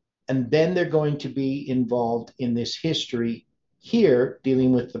then they're going to be involved in this history here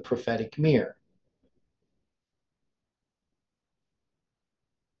dealing with the prophetic mirror.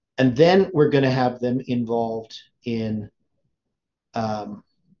 And then we're going to have them involved in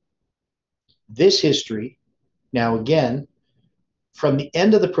this history. Now, again, from the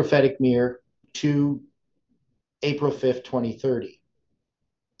end of the prophetic mirror to April 5th, 2030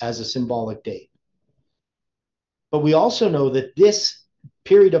 as a symbolic date. But we also know that this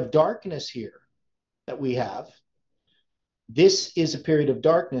period of darkness here that we have, this is a period of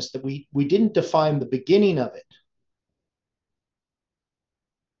darkness that we didn't define the beginning of it,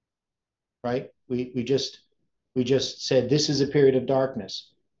 right? We just said this is a period of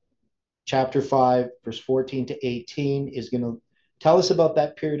darkness. Chapter 5, verse 14 to 18 is going to tell us about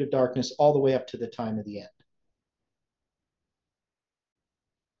that period of darkness all the way up to the time of the end.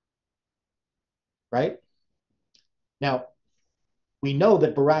 Right? Now, we know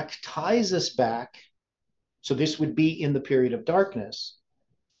that Barak ties us back, so this would be in the period of darkness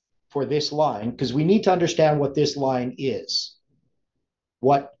for this line, because we need to understand what this line is,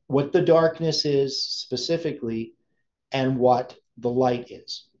 what the darkness is specifically, and what the light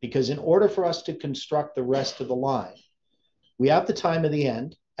is. Because in order for us to construct the rest of the line, we have the time of the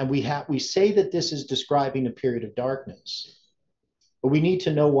end, and we say that this is describing a period of darkness, but we need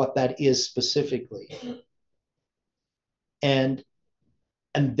to know what that is specifically. And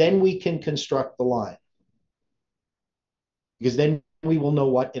then we can construct the line. Because then we will know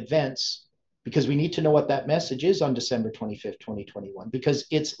what events, because we need to know what that message is on December 25th, 2021, because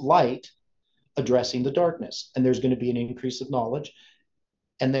it's light addressing the darkness. And there's going to be an increase of knowledge.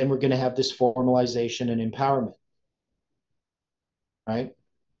 And then we're going to have this formalization and empowerment. Right?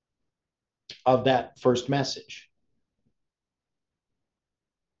 of that first message.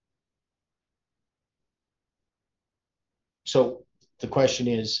 So the question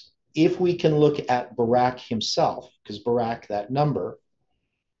is, if we can look at Barak himself, because Barak, that number,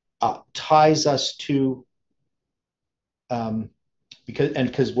 ties us to,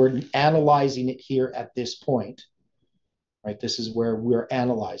 because we're analyzing it here at this point, right? This is where we're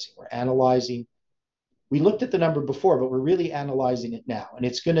analyzing. We're analyzing. We looked at the number before, but we're really analyzing it now. And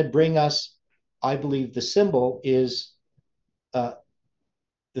it's going to bring us, I believe the symbol is the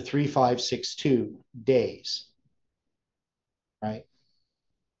 3562 days, right?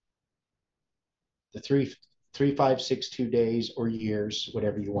 The 3562 days or years,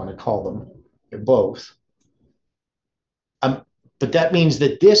 whatever you want to call them. They're both. But that means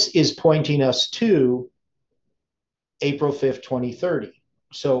that this is pointing us to April 5th, 2030.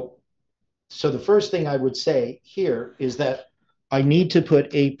 So the first thing I would say here is that I need to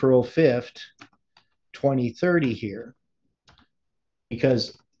put April 5th, 2030 here,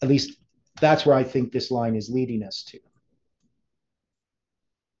 because at least that's where I think this line is leading us to.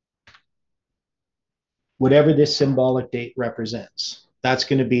 Whatever this symbolic date represents, that's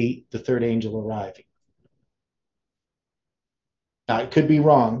going to be the third angel arriving. Now, it could be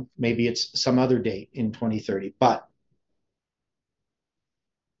wrong. Maybe it's some other date in 2030, but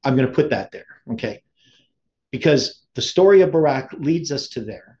I'm going to put that there, okay? Because the story of Barak leads us to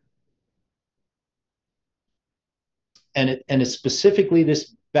there. And it's specifically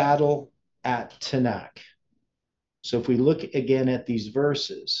this battle at Tanakh. So if we look again at these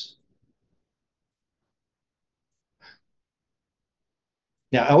verses.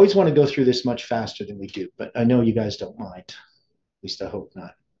 Now, I always want to go through this much faster than we do, but I know you guys don't mind. At least I hope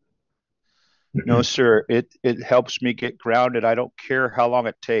not. No, sir. It helps me get grounded. I don't care how long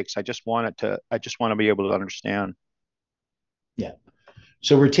it takes. I just want to be able to understand. Yeah.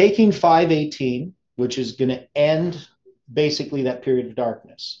 So we're taking 518, which is going to end basically that period of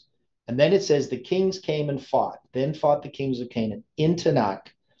darkness. And then it says the kings came and fought. Then fought the kings of Canaan in Tanakh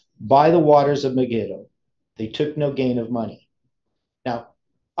by the waters of Megiddo. They took no gain of money. Now,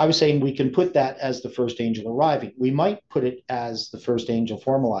 I was saying we can put that as the first angel arriving. We might put it as the first angel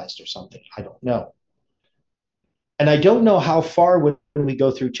formalized or something. I don't know. And I don't know how far when we go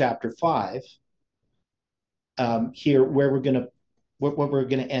through chapter 5 here, where we're going to, what we're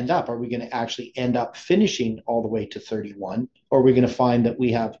going to end up. Are we going to actually end up finishing all the way to 31? Or are we going to find that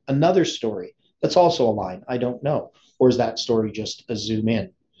we have another story that's also a line? I don't know. Or is that story just a zoom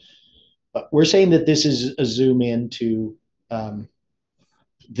in? But we're saying that this is a zoom in to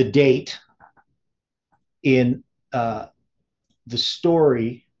the date in the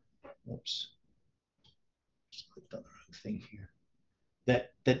story. Oops, just clicked on the wrong thing here.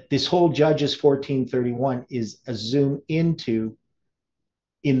 That this whole Judges 14:31 is a zoom into,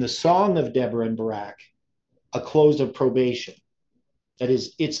 in the song of Deborah and Barak, a close of probation. That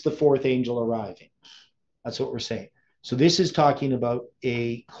is, it's the fourth angel arriving. That's what we're saying. So this is talking about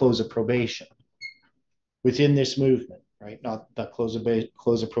a close of probation within this movement, right? Not the close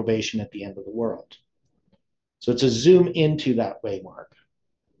of probation at the end of the world. So it's a zoom into that way, Mark.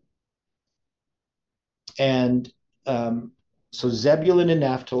 And so Zebulun and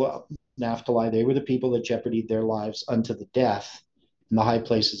Naphtali, they were the people that jeoparded their lives unto the death in the high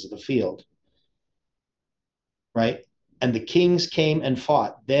places of the field, right? And the kings came and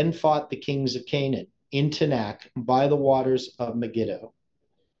fought. Then fought the kings of Canaan in Tanakh by the waters of Megiddo.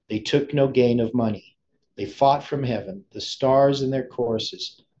 They took no gain of money. They fought from heaven. The stars in their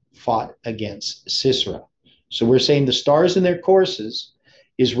courses fought against Sisera. So we're saying the stars in their courses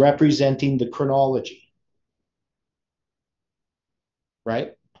is representing the chronology,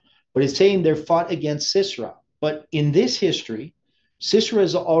 right? But it's saying they're fought against Sisera. But in this history, Sisera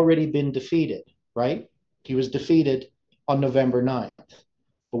has already been defeated, right? He was defeated on November 9th.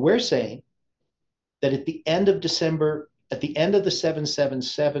 But we're saying that at the end of December, at the end of the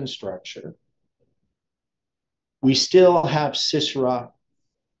 777 structure, we still have Sisera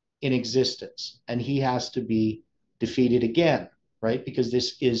in existence, and he has to be defeated again, right? Because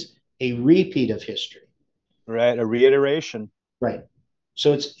this is a repeat of history. Right, a reiteration. Right.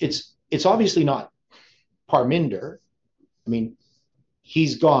 So it's obviously not Parminder. I mean,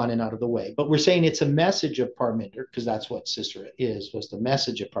 he's gone and out of the way. But we're saying it's a message of Parminder, because that's what Sisera was the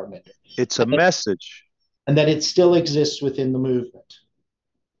message of Parminder. It's a message. And that it still exists within the movement.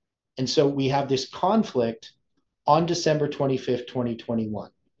 And so we have this conflict on December 25th, 2021.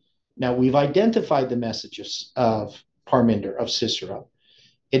 Now, we've identified the messages of Parminder, of Sisera.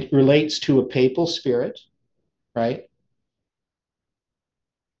 It relates to a papal spirit, right?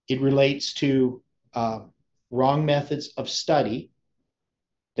 It relates to wrong methods of study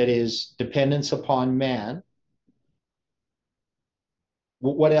that is dependence upon man.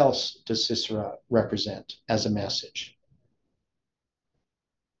 What else does Sisera represent as a message?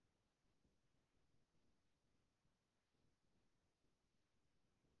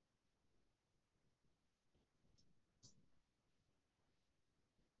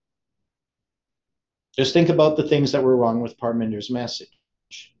 Just think about the things that were wrong with Parminder's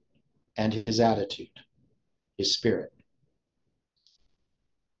message and his attitude, his spirit.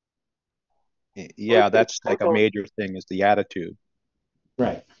 Yeah, that's like a major thing, is the attitude.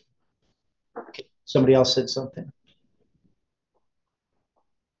 Right. Somebody else said something.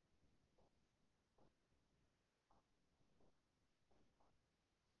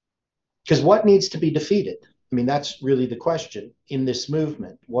 Because what needs to be defeated? I mean, that's really the question in this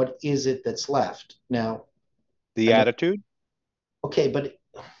movement. What is it that's left? Now, the attitude? Okay, but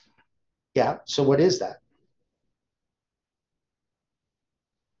yeah, so what is that?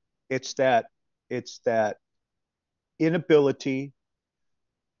 It's that inability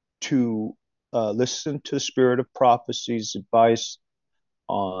to listen to the spirit of prophecy's advice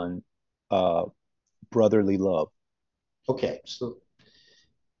on brotherly love. Okay, so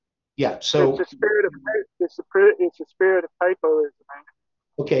yeah, so it's a spirit of papalism.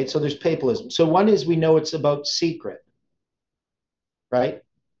 Okay, so there's papalism. So one is we know it's about secret, right?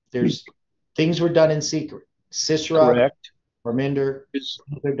 There's things were done in secret. Sisera, correct. Parminder,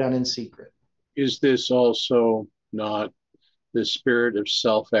 they're done in secret. Is this also not the spirit of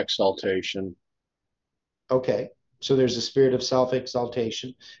self-exaltation? Okay, so there's a spirit of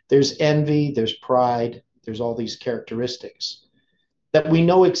self-exaltation. There's envy, there's pride, there's all these characteristics that we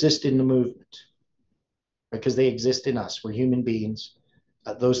know exist in the movement, because they exist in us. We're human beings.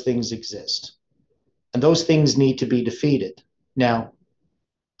 Those things exist. And those things need to be defeated. Now,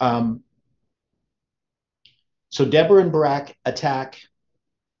 so Deborah and Barak attack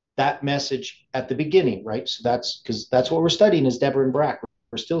that message at the beginning, right? So that's what we're studying is Deborah and Barak.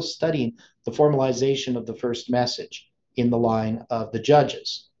 We're still studying the formalization of the first message in the line of the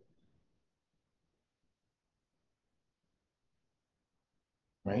judges.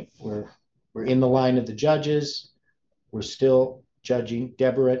 Right? We're in the line of the judges. We're still judging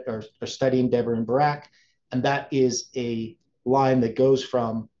Deborah or studying Deborah and Barak. And that is a line that goes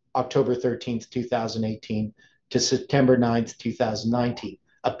from October 13th, 2018 to September 9th, 2019,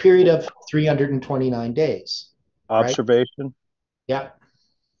 a period of 329 days. Observation? Right? Yeah.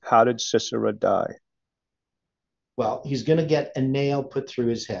 How did Sisera die? Well, he's going to get a nail put through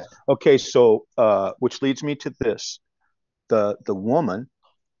his head. Okay, so which leads me to this. The woman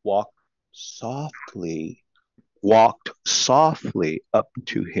walked softly up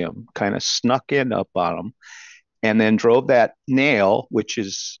to him, kind of snuck in up on him, and then drove that nail, which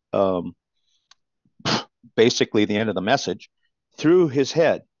is basically the end of the message, through his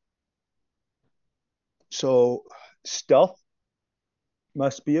head. So stealth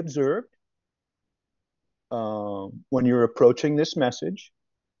must be observed when you're approaching this message.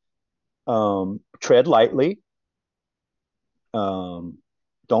 Tread lightly.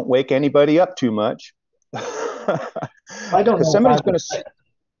 Don't wake anybody up too much. I don't know.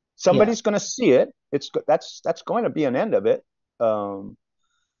 Somebody's going to see it. That's going to be an end of it.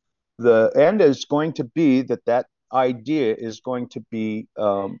 The end is going to be that idea is going to be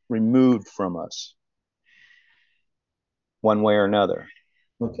removed from us, one way or another.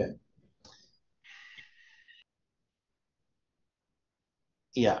 Okay.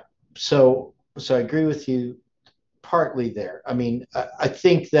 Yeah. So I agree with you partly there. I mean, I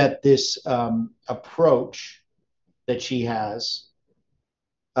think that this approach that she has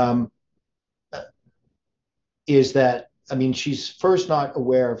is that, I mean, she's first not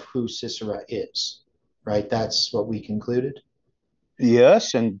aware of who Sisera is, right? That's what we concluded.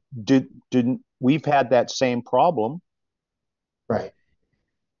 Yes, and didn't we've had that same problem, right?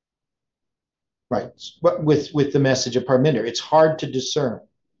 Right, but with the message of Parminder, it's hard to discern.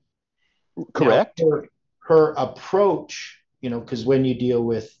 Correct. Now, her approach, because when you deal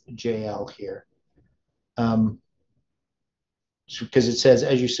with JL here, because it says,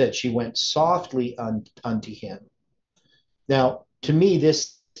 as you said, she went softly unto him. Now, to me,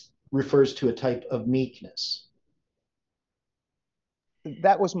 this refers to a type of meekness.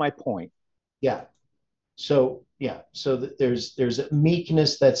 That was my point. Yeah. So there's a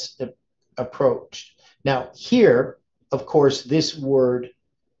meekness that's approached. Now, here, of course, this word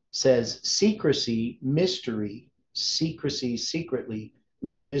says secrecy, mystery, secrecy, secretly,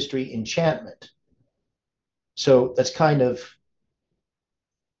 mystery, enchantment. So that's kind of,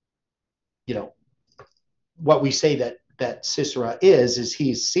 what we say that Sisera is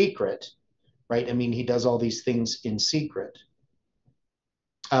he's secret, right? I mean, he does all these things in secret.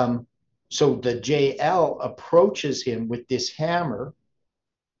 So the JL approaches him with this hammer.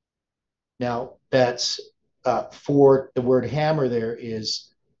 Now that's for the word hammer there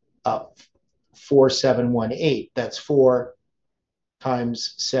is 4718. That's 4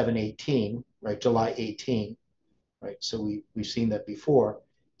 times 718, right? July 18, right? So we've seen that before.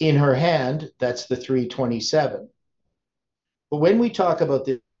 In her hand, that's the 327. But when we talk about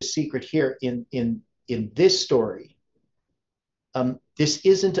this secret here in this story, this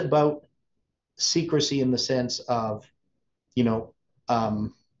isn't about secrecy in the sense of, you know,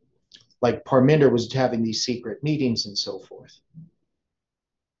 like Parminder was having these secret meetings and so forth.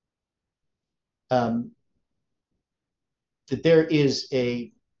 That there is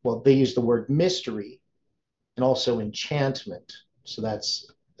well, they use the word mystery and also enchantment. So that's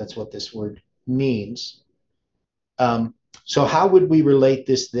what this word means. So how would we relate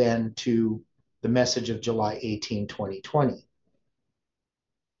this then to the message of July 18, 2020?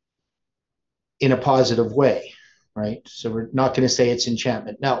 In a positive way, right? So we're not going to say it's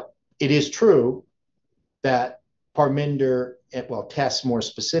enchantment. Now, it is true that Parminder, well, Tess more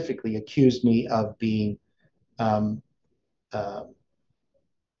specifically, accused me of being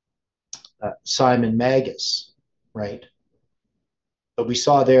Simon Magus, right? But we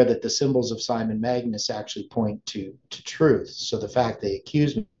saw there that the symbols of Simon Magus actually point to truth. So the fact they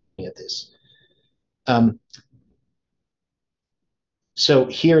accused me of this. So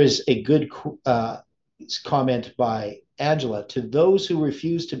here is a good comment by Angela. To those who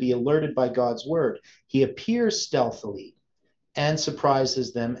refuse to be alerted by God's word, he appears stealthily and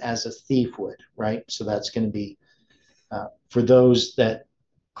surprises them as a thief would, right? So that's going to be for those that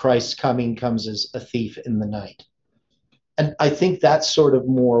Christ's coming comes as a thief in the night. And I think that's sort of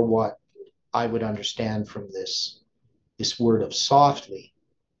more what I would understand from this word of softly.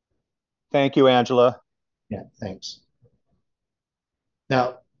 Thank you, Angela. Yeah, thanks.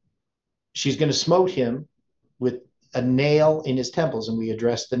 Now, she's going to smote him with a nail in his temples, and we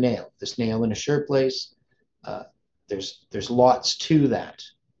addressed the nail. This nail in a shirt place. There's lots to that.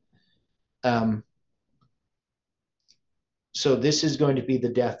 So this is going to be the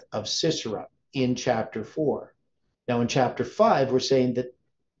death of Sisera in chapter 4. Now in chapter 5, we're saying that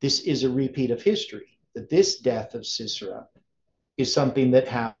this is a repeat of history, that this death of Sisera is something that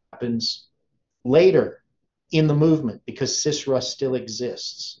happens later in the movement because Sisera still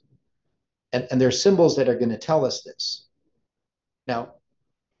exists. And there are symbols that are going to tell us this. Now,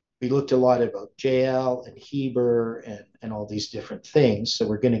 we looked a lot about Jael and Heber and all these different things, so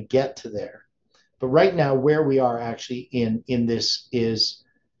we're going to get to there. But right now, where we are actually in this is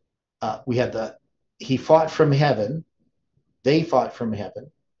we have he fought from heaven, they fought from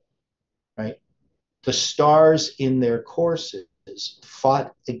heaven, right? The stars in their courses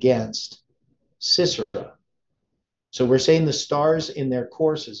fought against Sisera. So we're saying the stars in their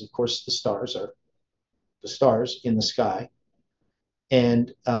courses, of course, the stars are the stars in the sky,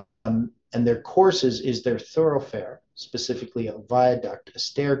 and their courses is their thoroughfare, specifically a viaduct, a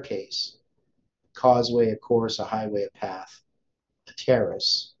staircase, a causeway, a course, a highway, a path, a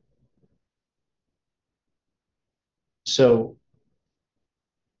terrace. So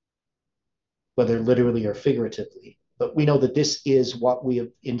whether literally or figuratively, but we know that this is what we have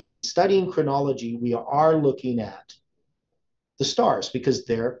in studying chronology, we are looking at the stars because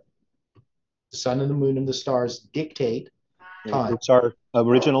they're the sun and the moon and the stars dictate time. It's our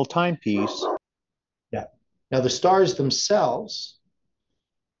original timepiece. Yeah. Now the stars themselves,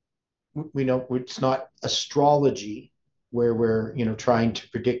 we know it's not astrology where we're trying to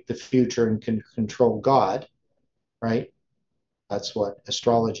predict the future and can control God, right? That's what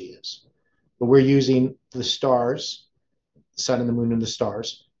astrology is. But we're using the stars, the sun and the moon and the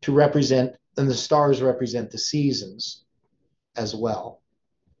stars, to represent, and the stars represent the seasons as well.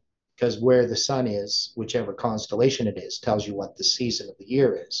 Because where the sun is, whichever constellation it is, tells you what the season of the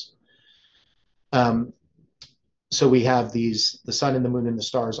year is. So we have the sun and the moon and the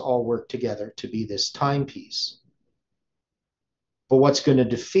stars all work together to be this timepiece. But what's going to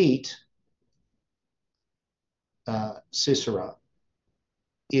defeat Sisera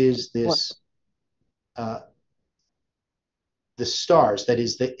is this the stars, that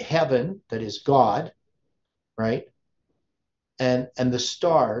is the heaven, that is God, right? And the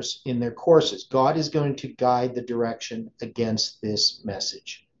stars in their courses. God is going to guide the direction against this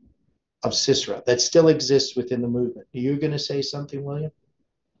message of Sisera that still exists within the movement. Are you going to say something, William?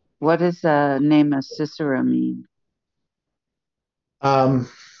 What does the name of Sisera mean?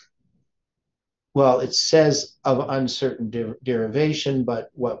 Well, it says of uncertain derivation, but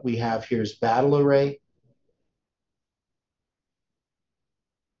what we have here is battle array.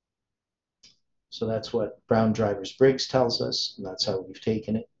 So that's what Brown Drivers Briggs tells us, and that's how we've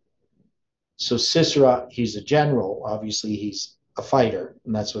taken it. So Sisera, he's a general. Obviously, he's a fighter,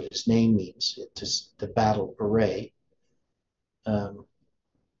 and that's what his name means, the battle array. Um,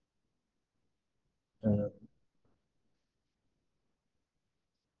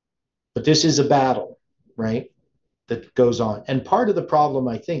 but this is a battle, right, that goes on. And part of the problem,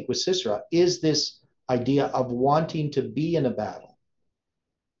 I think, with Sisera is this idea of wanting to be in a battle.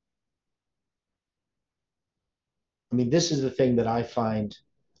 I mean, this is the thing that I find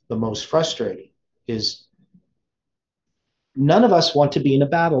the most frustrating, is none of us want to be in a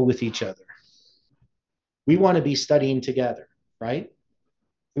battle with each other. We want to be studying together, right?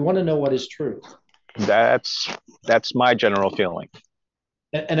 We want to know what is true. That's my general feeling.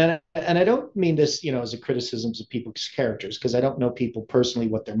 And I don't mean this, as a criticism of people's characters, because I don't know people personally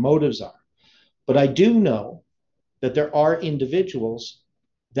what their motives are. But I do know that there are individuals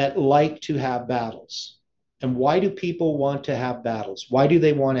that like to have battles. And why do people want to have battles? Why do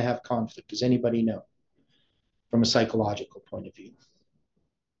they want to have conflict? Does anybody know from a psychological point of view?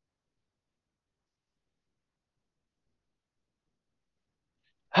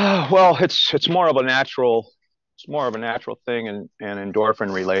 Well, it's more of a natural thing and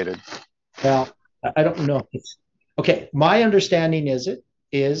endorphin related. Well, I don't know. Okay, my understanding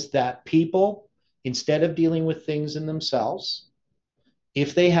is that people, instead of dealing with things in themselves,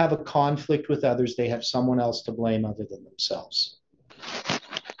 if they have a conflict with others, they have someone else to blame other than themselves.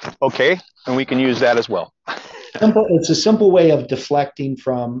 Okay, and we can use that as well. It's a simple way of deflecting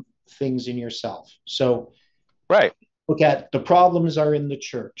from things in yourself. So, right. Look at the problems are in the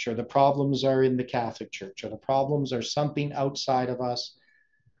church, or the problems are in the Catholic Church, or the problems are something outside of us.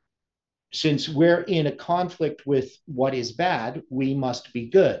 Since we're in a conflict with what is bad, we must be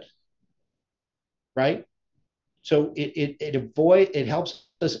good, right? So it helps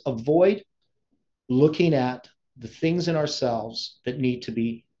us avoid looking at the things in ourselves that need to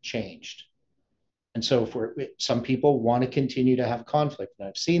be changed. And so some people want to continue to have conflict, and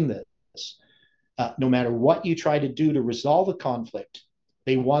I've seen this. No matter what you try to do to resolve a conflict,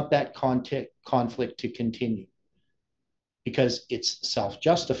 they want that conflict to continue because it's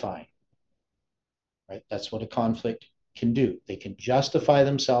self-justifying, right? That's what a conflict can do. They can justify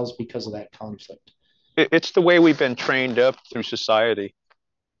themselves because of that conflict. It's the way we've been trained up through society.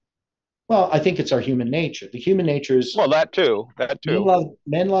 Well, I think it's our human nature. The human nature is... Well, that too.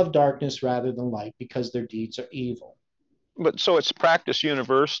 Men love darkness rather than light because their deeds are evil. But so it's practiced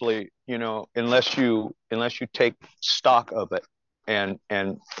universally, unless you take stock of it and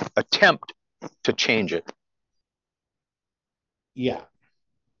attempt to change it. Yeah.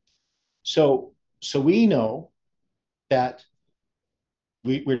 So we know that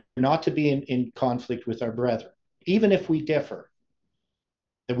we're not to be in conflict with our brethren, even if we differ,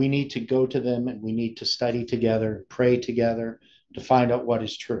 that we need to go to them and we need to study together, pray together to find out what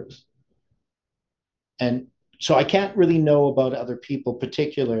is truth. And so I can't really know about other people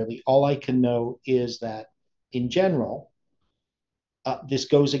particularly. All I can know is that in general, this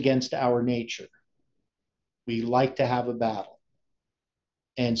goes against our nature. We like to have a battle.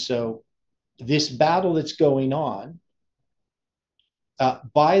 And so this battle that's going on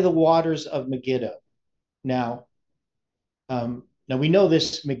by the waters of Megiddo. Now we know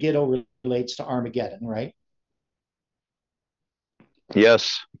this Megiddo relates to Armageddon, right?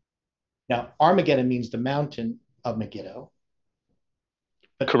 Yes. Now, Armageddon means the mountain of Megiddo.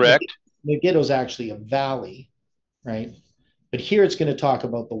 But correct. Megiddo is actually a valley, right? But here it's going to talk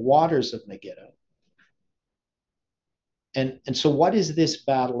about the waters of Megiddo. And so what is this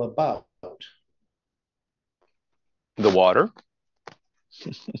battle about? The water.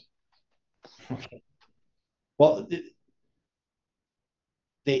 Okay. Well,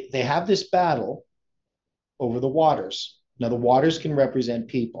 they have this battle over the waters. Now, the waters can represent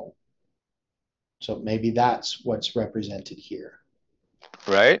people. So maybe that's what's represented here.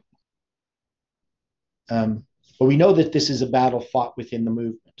 Right. But we know that this is a battle fought within the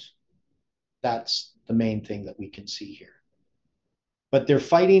movement. That's the main thing that we can see here. But they're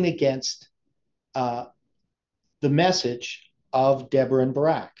fighting against the message of Deborah and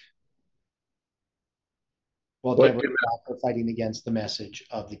Barak. Well, Deborah and Barak are fighting against the message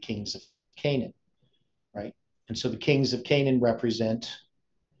of the kings of Canaan, right? And so the kings of Canaan represent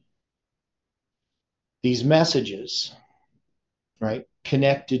these messages, right,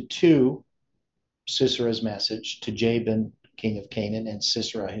 connected to Sisera's message, to Jabin, king of Canaan, and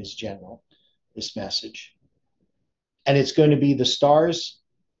Sisera, his general, this message. And it's going to be the stars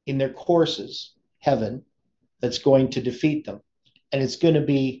in their courses, heaven, that's going to defeat them. And it's going to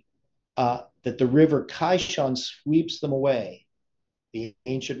be that the river Kishon sweeps them away, the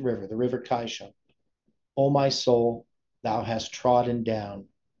ancient river, the river Kishon, O my soul, thou hast trodden down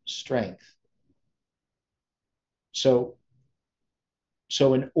strength. So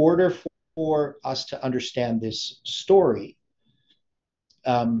in order for us to understand this story,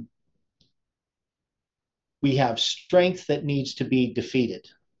 we have strength that needs to be defeated.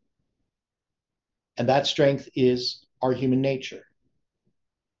 And that strength is our human nature.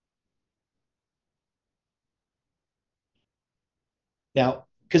 Now,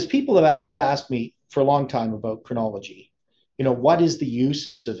 because people have asked me for a long time about chronology, what is the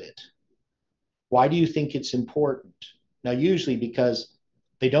use of it? Why do you think it's important? Now, usually because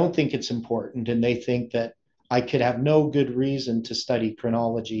they don't think it's important and they think that I could have no good reason to study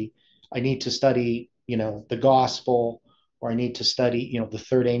chronology. I need to study, the gospel, or I need to study, the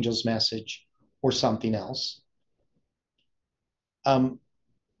third angel's message or something else.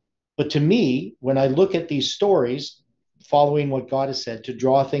 But to me, when I look at these stories, following what God has said, to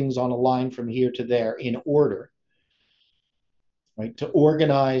draw things on a line from here to there in order, right? To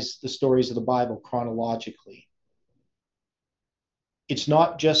organize the stories of the Bible chronologically. It's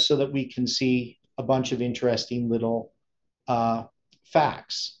not just so that we can see a bunch of interesting little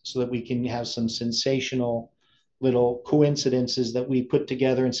facts, so that we can have some sensational little coincidences that we put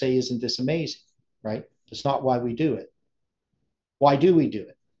together and say, isn't this amazing, right? That's not why we do it. Why do we do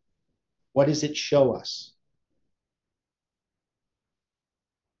it? What does it show us?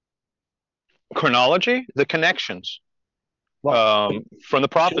 Chronology, the connections from the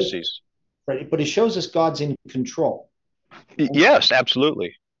prophecies. Right, but it shows us God's in control. Yes,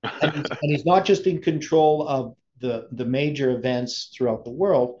 absolutely. And he's not just in control of the major events throughout the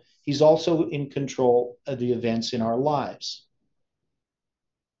world, he's also in control of the events in our lives.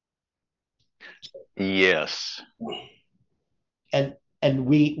 Yes. And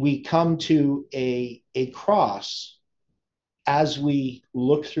we come to a cross as we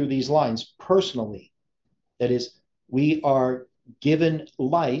look through these lines personally. That is, we are given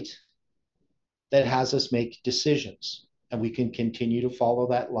light that has us make decisions, and we can continue to follow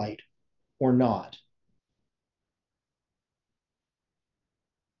that light or not.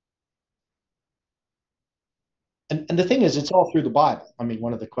 And the thing is, it's all through the Bible. I mean,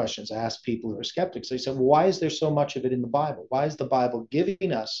 one of the questions I ask people who are skeptics, they said, well, why is there so much of it in the Bible? Why is the Bible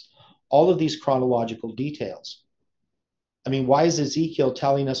giving us all of these chronological details? I mean, why is Ezekiel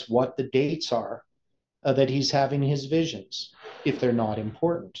telling us what the dates are that he's having his visions if they're not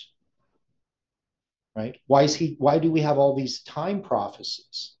important? Right? Why do we have all these time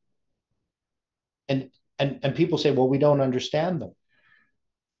prophecies? And people say, well, we don't understand them.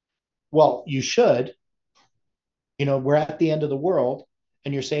 Well, you should. We're at the end of the world,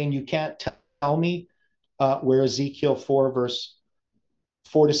 and you're saying you can't tell me where Ezekiel 4, verse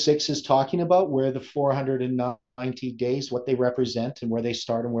 4 to 6 is talking about, where the 490 days, what they represent, and where they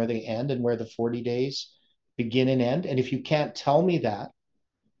start and where they end, and where the 40 days begin and end. And if you can't tell me that,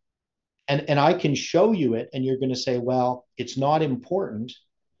 and I can show you it, and you're going to say, well, it's not important.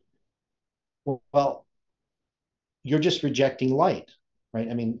 Well, you're just rejecting light, right?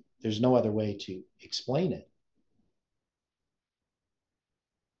 I mean, there's no other way to explain it.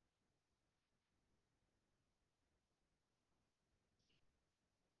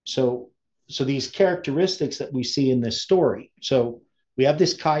 So these characteristics that we see in this story. So we have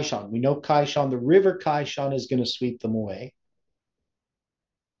this Kishon. We know Kishon, the river Kishon, is going to sweep them away.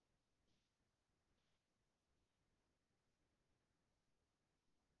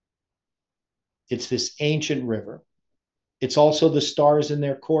 It's this ancient river. It's also the stars in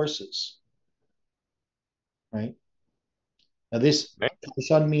their courses, right? Now this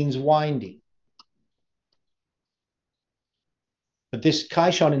Kishon means winding. But this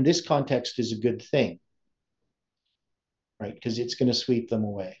Kishon in this context is a good thing, right? Because it's going to sweep them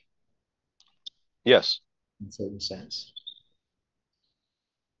away. Yes. In a certain sense.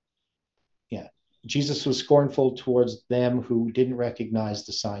 Yeah. Jesus was scornful towards them who didn't recognize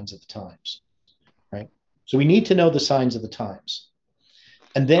the signs of the times, right? So we need to know the signs of the times.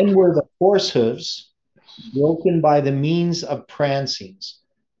 And then were the horse hooves broken by the means of prancings,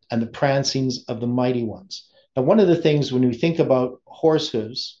 and the prancings of the mighty ones. Now, one of the things when we think about horse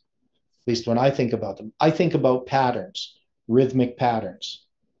hooves, at least when I think about them, I think about patterns, rhythmic patterns,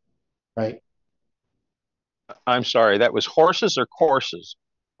 right? I'm sorry, that was horses or courses?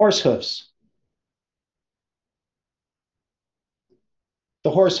 Horse hooves.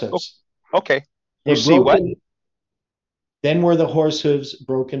 The horse hooves. Oh, okay. You see what? Then were the horse hooves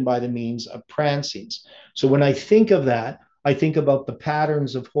broken by the means of prancings. So when I think of that, I think about the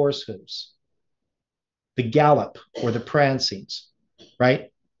patterns of horse hooves, the gallop or the prancings,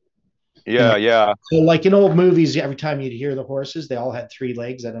 right? Yeah. So like in old movies, every time you'd hear the horses, they all had 3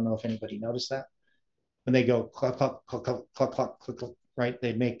 legs. I don't know if anybody noticed that. when they go cluck, cluck, cluck, cluck, cluck, cluck, cluck, cluck, right?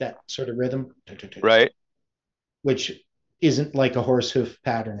 They make that sort of rhythm, Right. which isn't like a horse hoof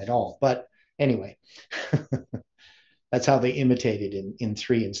pattern at all. But anyway, that's how they imitate it in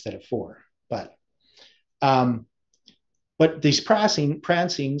 3 instead of 4. But these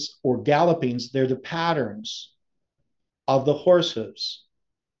prancings or gallopings, they're the patterns of the horse hooves,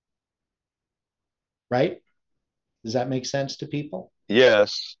 right? Does that make sense to people?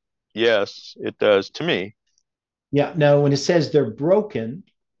 Yes. Yes, it does to me. Yeah. Now, when it says they're broken,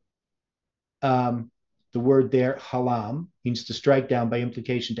 the word there, halam, means to strike down, by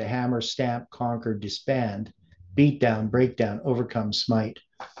implication to hammer, stamp, conquer, disband, beat down, break down, overcome, smite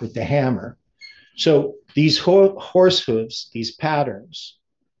with the hammer. So these horse hooves, these patterns,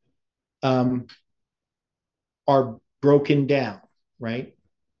 are broken down, right?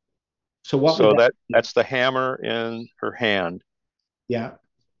 So what would that be? That's the hammer in her hand. Yeah.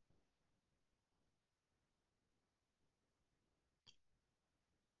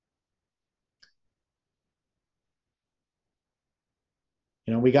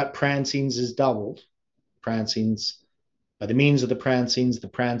 We got prancings is doubled. Prancings, by the means of the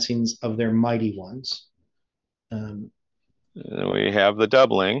prancings of their mighty ones. We have the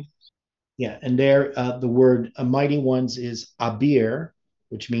doubling. Yeah, and there the word mighty ones is abir,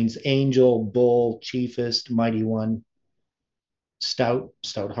 which means angel, bull, chiefest, mighty one, stout,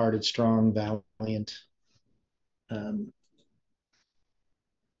 stout-hearted, strong, valiant,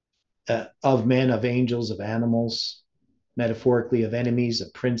 of men, of angels, of animals, metaphorically of enemies,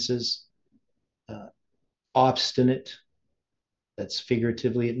 of princes, obstinate. That's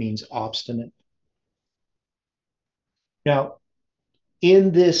figuratively, it means obstinate. Now,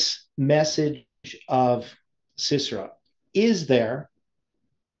 in this message of Sisera, is there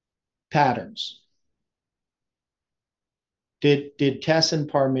patterns? Did Tess and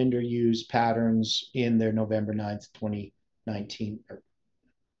Parminder use patterns in their November 9th, 2019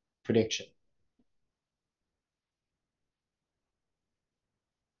 prediction?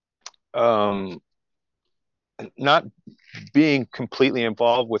 Not being completely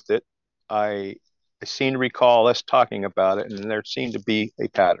involved with it, I seem to recall us talking about it, and there seemed to be a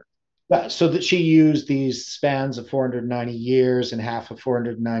pattern. So that she used these spans of 490 years and half of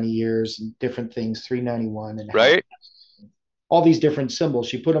 490 years and different things, 391 and right. All these different symbols.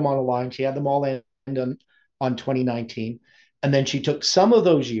 She put them on a line. She had them all end on 2019. And then she took some of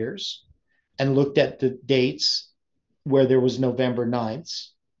those years and looked at the dates where there was November 9th.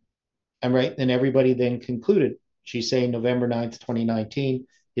 And right, and everybody then concluded, she's saying November 9th, 2019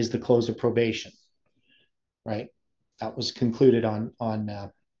 is the close of probation, right? That was concluded on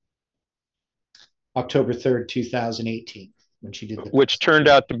October 3rd, 2018, when she did which turned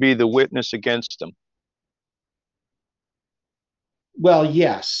out to be the witness against them. Well,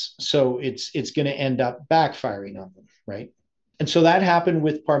 yes. So it's going to end up backfiring on them, right? And so that happened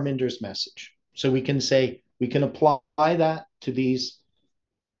with Parminder's message. So we can say, we can apply that to these,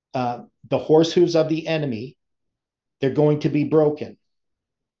 the horse hooves of the enemy. They're going to be broken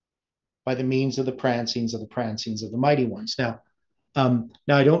by the means of the prancings of the mighty ones. Now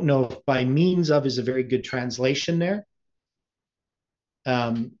I don't know if by means of is a very good translation there,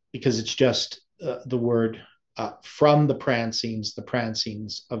 because it's just the word from the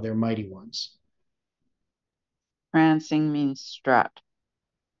prancings of their mighty ones. Prancing means strut.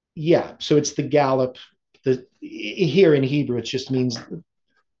 Yeah, so it's the gallop. Here in Hebrew, it just means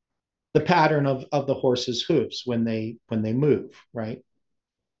the pattern of the horse's hooves when they move, right?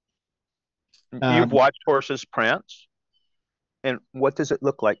 You've watched horses prance, and what does it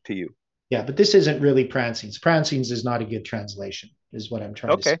look like to you? Yeah, but this isn't really prancings. Prancings is not a good translation, is what I'm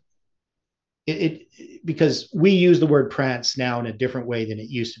trying to say. Because we use the word prance now in a different way than it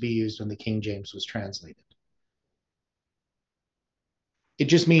used to be used when the King James was translated. It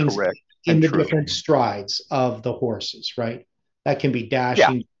just means in the different strides of the horses, right? That can be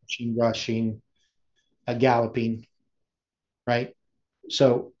dashing, rushing, galloping, right?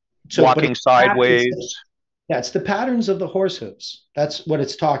 So walking sideways. Yeah, it's the patterns of the horse hooves. That's what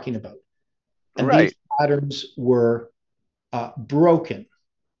it's talking about. And these patterns were broken,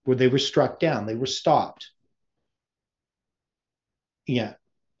 where they were struck down, they were stopped. Yeah.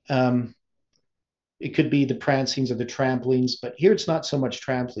 It could be the prancings or the tramplings, but here it's not so much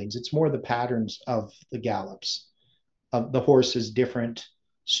tramplings. It's more the patterns of the gallops, of the horse's different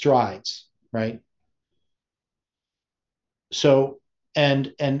strides, right? So,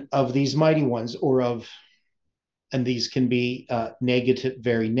 and of these mighty ones, and these can be negative,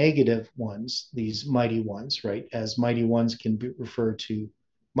 very negative ones, these mighty ones, right? As mighty ones can be referred to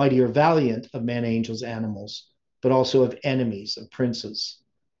mighty or valiant of men, angels, animals, but also of enemies, of princes,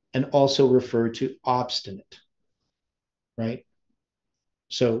 and also refer to obstinate, right?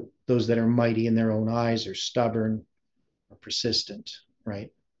 So those that are mighty in their own eyes, or stubborn, or persistent,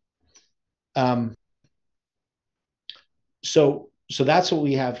 right? So that's what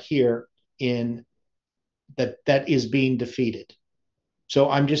we have here in that is being defeated. So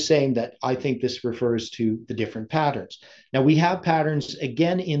I'm just saying that I think this refers to the different patterns. Now we have patterns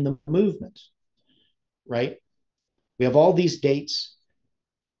again in the movement, right? We have all these dates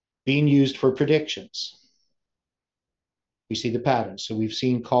being used for predictions. We see the patterns. So we've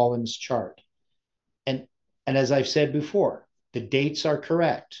seen Collins' chart. And as I've said before, the dates are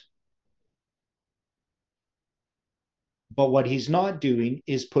correct. But what he's not doing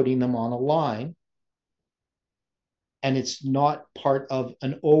is putting them on a line. And it's not part of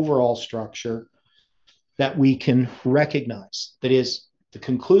an overall structure that we can recognize. That is, the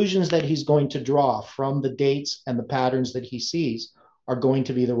conclusions that he's going to draw from the dates and the patterns that he sees are going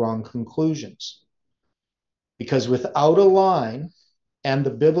to be the wrong conclusions. Because without a line and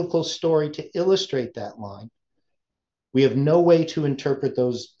the biblical story to illustrate that line, we have no way to interpret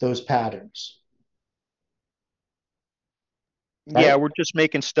those patterns. Right? Yeah, we're just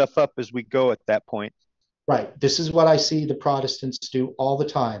making stuff up as we go at that point. Right. This is what I see the Protestants do all the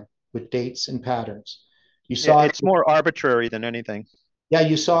time with dates and patterns. You saw it's more arbitrary than anything. Yeah,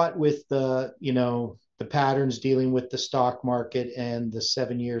 you saw it with the patterns dealing with the stock market and the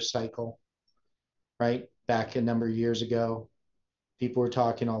 7-year cycle, right? Back a number of years ago, people were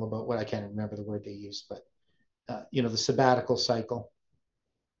talking all about what I can't remember the word they used, but the sabbatical cycle.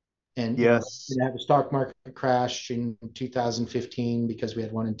 And yes, we had the stock market crash in 2015 because we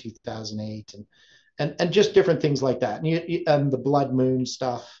had one in 2008, and just different things like that. And the blood moon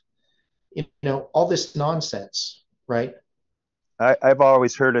stuff, all this nonsense, right? I've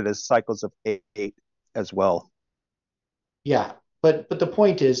always heard it as cycles of 8 as well. Yeah, but the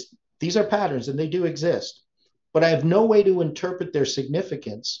point is, these are patterns and they do exist, but I have no way to interpret their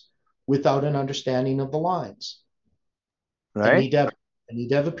significance without an understanding of the lines. Right. I need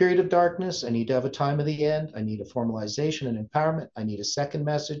to have a period of darkness. I need to have a time of the end. I need a formalization and empowerment. I need a second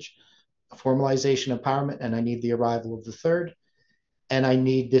message, a formalization, empowerment, and I need the arrival of the third. And I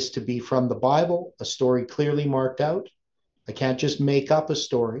need this to be from the Bible, a story clearly marked out. I can't just make up a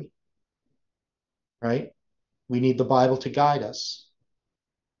story, right? We need the Bible to guide us.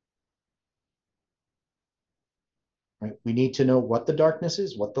 Right? We need to know what the darkness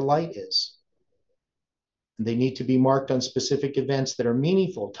is, what the light is. And they need to be marked on specific events that are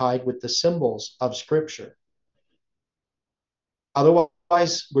meaningful, tied with the symbols of Scripture.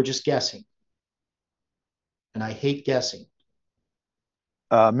 Otherwise, we're just guessing. And I hate guessing.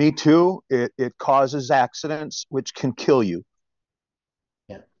 Me too. It causes accidents, which can kill you.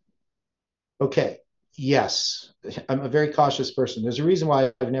 Yeah. Okay. Yes. I'm a very cautious person. There's a reason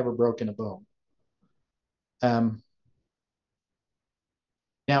why I've never broken a bone.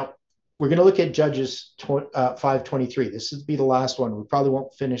 Now, we're going to look at Judges 5:23. This will be the last one. We probably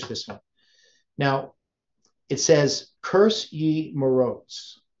won't finish this one. Now, it says, "Curse ye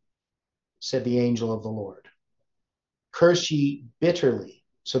Meroz," said the angel of the Lord. "Curse ye bitterly."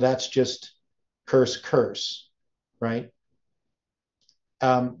 So that's just curse, right?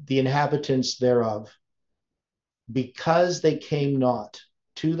 The inhabitants thereof, because they came not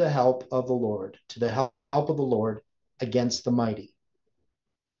to the help of the Lord, to the help of the Lord against the mighty.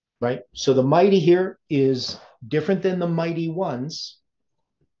 Right? So the mighty here is different than the mighty ones,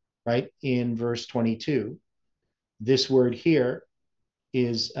 right? In verse 22, this word here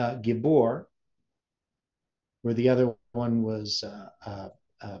is Gibor, where the other one was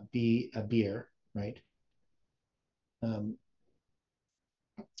beer, right?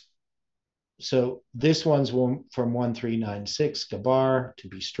 So this one's from 1396, Gabar, to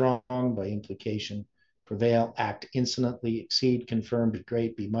be strong, by implication, prevail, act insolently, exceed, confirm, be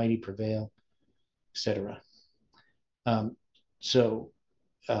great, be mighty, prevail, etc. So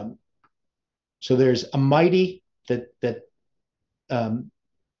there's a mighty that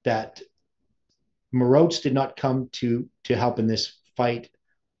Meroz did not come to help in this fight,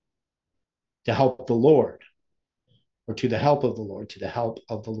 to help the Lord, or to the help of the Lord, to the help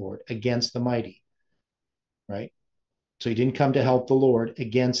of the Lord against the mighty, right? So he didn't come to help the Lord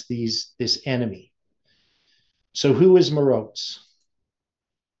against this enemy. So who is Meroz?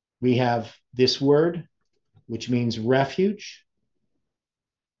 We have this word, which means refuge,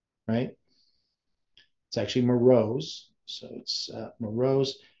 right? It's actually Meroz. So it's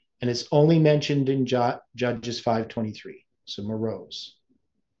Meroz, and it's only mentioned in Judges 5:23. So Meroz.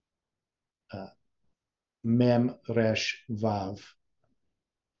 Mem Resh Vav.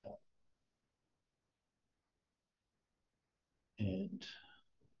 And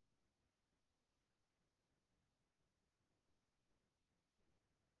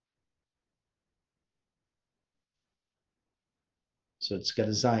So it's got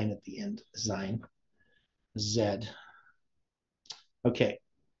a Zion at the end. Zion. Z. Okay.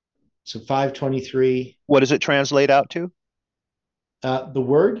 So 523. What does it translate out to? The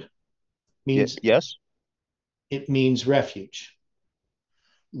word means yes. It means refuge.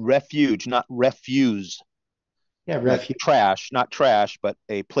 Refuge, not refuse. Yeah, refuge. Like trash, not trash, but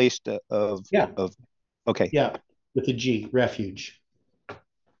a place of. Okay. Yeah, with a G, refuge.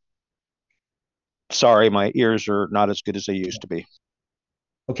 Sorry, my ears are not as good as they used to be.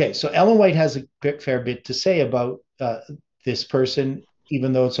 Okay, so Ellen White has a fair bit to say about this person,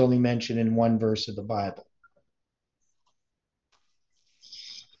 even though it's only mentioned in one verse of the Bible.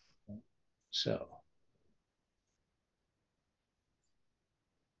 So,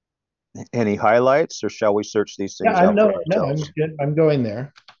 any highlights, or shall we search these things out? No, I'm good. I'm going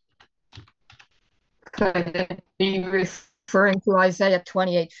there. Could it be referring to Isaiah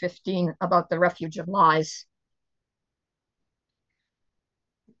 28:15 about the refuge of lies?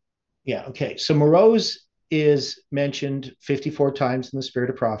 Yeah, okay. So morose is mentioned 54 times in the Spirit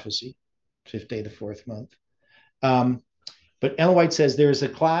of Prophecy, fifth day of the fourth month. But Ellen White says there is a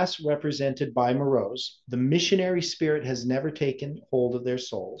class represented by morose. The missionary spirit has never taken hold of their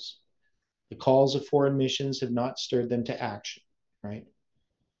souls. The calls of foreign missions have not stirred them to action, right?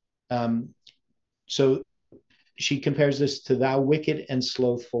 So she compares this to thou wicked and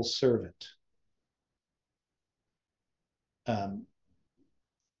slothful servant.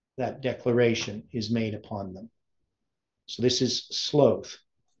 That declaration is made upon them. So this is sloth.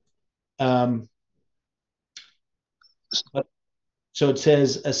 So it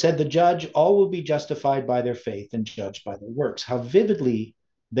says, said the judge, all will be justified by their faith and judged by their works. How vividly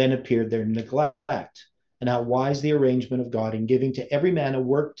then appeared their neglect, and how wise the arrangement of God in giving to every man a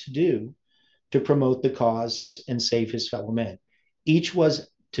work to do to promote the cause and save his fellow men. Each was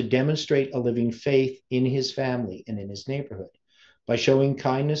to demonstrate a living faith in his family and in his neighborhood, by showing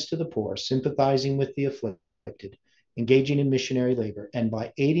kindness to the poor, sympathizing with the afflicted, engaging in missionary labor, and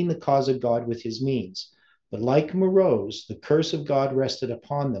by aiding the cause of God with his means. But like morose, the curse of God rested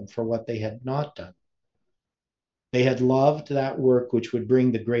upon them for what they had not done. They had loved that work which would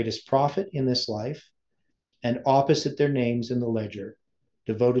bring the greatest profit in this life, and opposite their names in the ledger,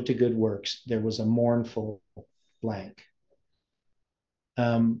 devoted to good works, there was a mournful blank.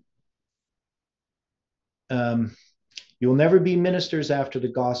 You'll never be ministers after the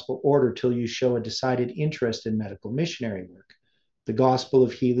gospel order till you show a decided interest in medical missionary work, the gospel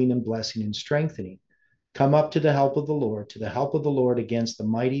of healing and blessing and strengthening. Come up to the help of the Lord against the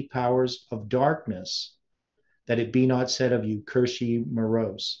mighty powers of darkness, that it be not said of you, curse ye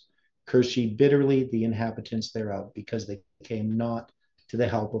morose, curse ye bitterly the inhabitants thereof, because they came not to the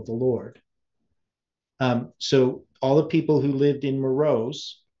help of the Lord. So all the people who lived in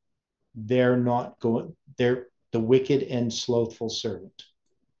morose, they're the wicked and slothful servant,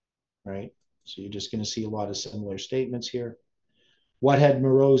 right? So you're just going to see a lot of similar statements here. What had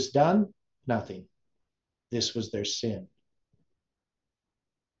morose done? Nothing. This was their sin.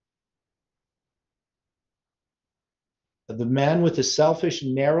 The man with a selfish,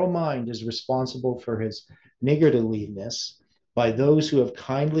 narrow mind is responsible for his niggardliness by those who have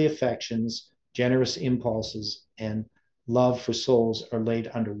kindly affections, generous impulses, and love for souls are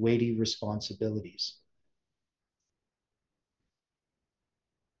laid under weighty responsibilities.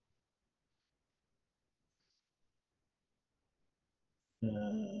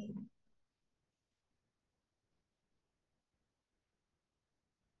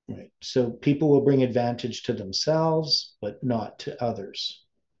 Right. So people will bring advantage to themselves, but not to others.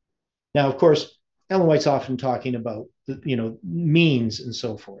 Now, of course, Ellen White's often talking about, means and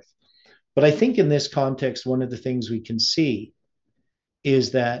so forth. But I think in this context, one of the things we can see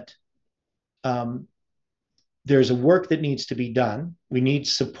is that there's a work that needs to be done. We need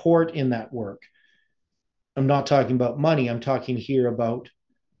support in that work. I'm not talking about money. I'm talking here about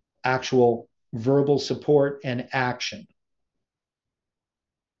actual verbal support and action.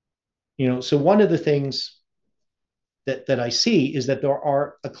 So one of the things that I see is that there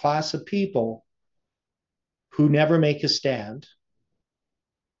are a class of people who never make a stand,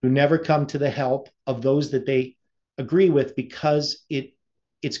 who never come to the help of those that they agree with because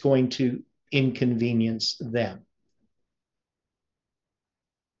it's going to inconvenience them.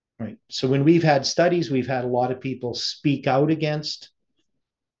 Right. So when we've had studies, we've had a lot of people speak out against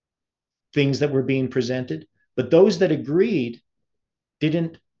things that were being presented, but those that agreed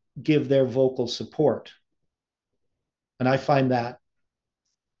didn't give their vocal support. And I find that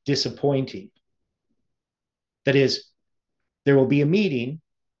disappointing. That is, there will be a meeting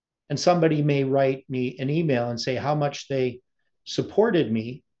and somebody may write me an email and say how much they supported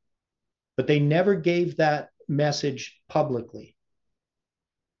me, but they never gave that message publicly.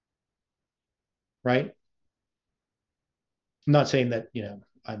 right? I'm not saying that,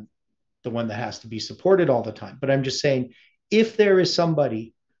 I'm the one that has to be supported all the time, but I'm just saying if there is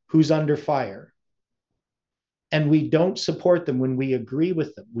somebody who's under fire and we don't support them when we agree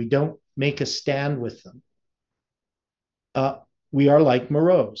with them, we don't make a stand with them, we are like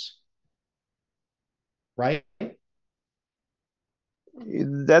Moreau's, right?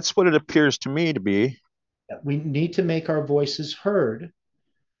 That's what it appears to me to be. We need to make our voices heard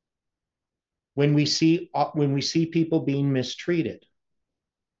when we see people being mistreated.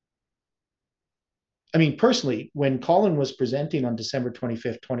 I mean, personally, when Colin was presenting on December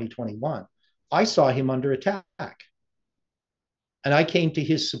 25th, 2021, I saw him under attack and I came to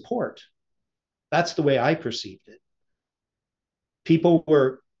his support. That's the way I perceived it. People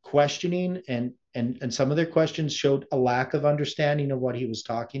were questioning, and some of their questions showed a lack of understanding of what he was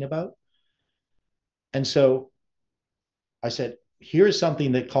talking about. And so I said, here's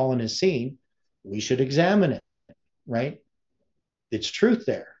something that Colin has seen. We should examine it, right? It's truth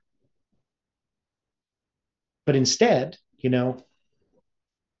there. But instead,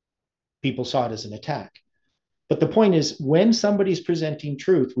 people saw it as an attack. But the point is, when somebody's presenting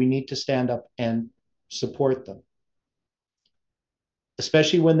truth, we need to stand up and support them,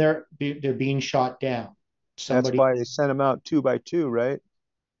 especially when they're being shot down. That's why they sent them out 2 by 2, right?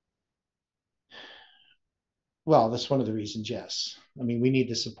 Well, that's one of the reasons, yes. I mean, we need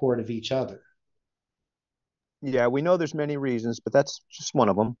the support of each other. Yeah, we know there's many reasons, but that's just one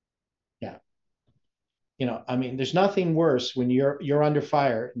of them. Yeah. I mean, there's nothing worse when you're under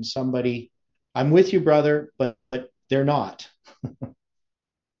fire and somebody, I'm with you, brother, but they're not.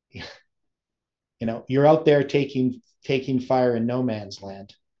 You're out there taking fire in no man's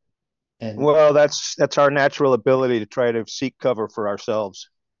land. And well, that's our natural ability to try to seek cover for ourselves.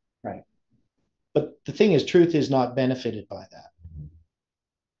 Right. But the thing is, truth is not benefited by that.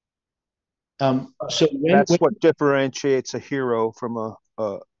 So that's what differentiates a hero from a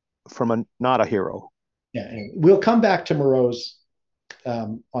not a hero. Yeah, anyway, we'll come back to Moreau's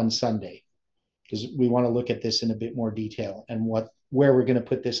on Sunday because we want to look at this in a bit more detail and where we're going to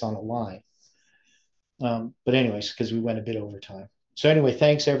put this on a line. But anyways, because we went a bit over time. So anyway,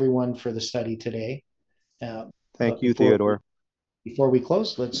 thanks everyone for the study today. Thank you, Theodore. Before we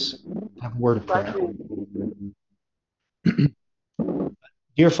close, let's have a word of prayer.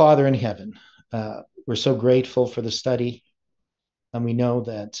 Dear Father in heaven, we're so grateful for the study, and we know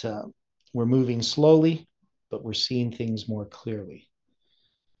that we're moving slowly, but we're seeing things more clearly.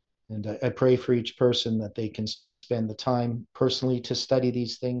 And I pray for each person that they can spend the time personally to study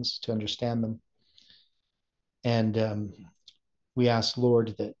these things, to understand them. And we ask,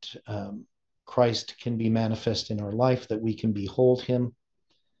 Lord, that Christ can be manifest in our life, that we can behold him,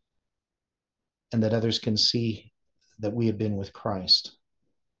 and that others can see that we have been with Christ.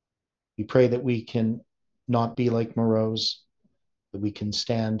 We pray that we can not be like Moreau's, that we can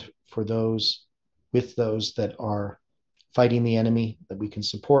stand for those, with those that are fighting the enemy, that we can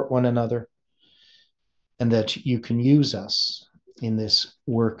support one another, and that you can use us in this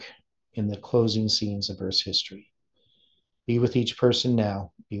work in the closing scenes of Earth's history. Be with each person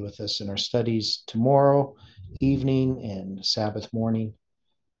now. Be with us in our studies tomorrow evening and Sabbath morning.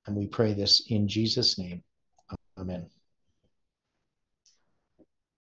 And we pray this in Jesus' name. Amen.